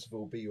 And most of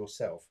all, be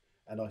yourself.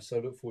 And I so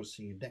look forward to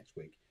seeing you next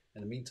week.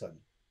 In the meantime,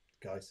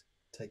 guys,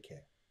 take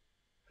care.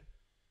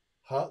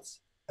 Hearts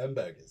and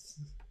burgers.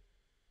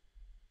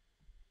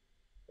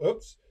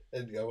 Oops.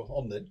 There we go.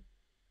 On then.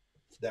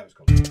 That was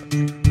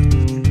gone.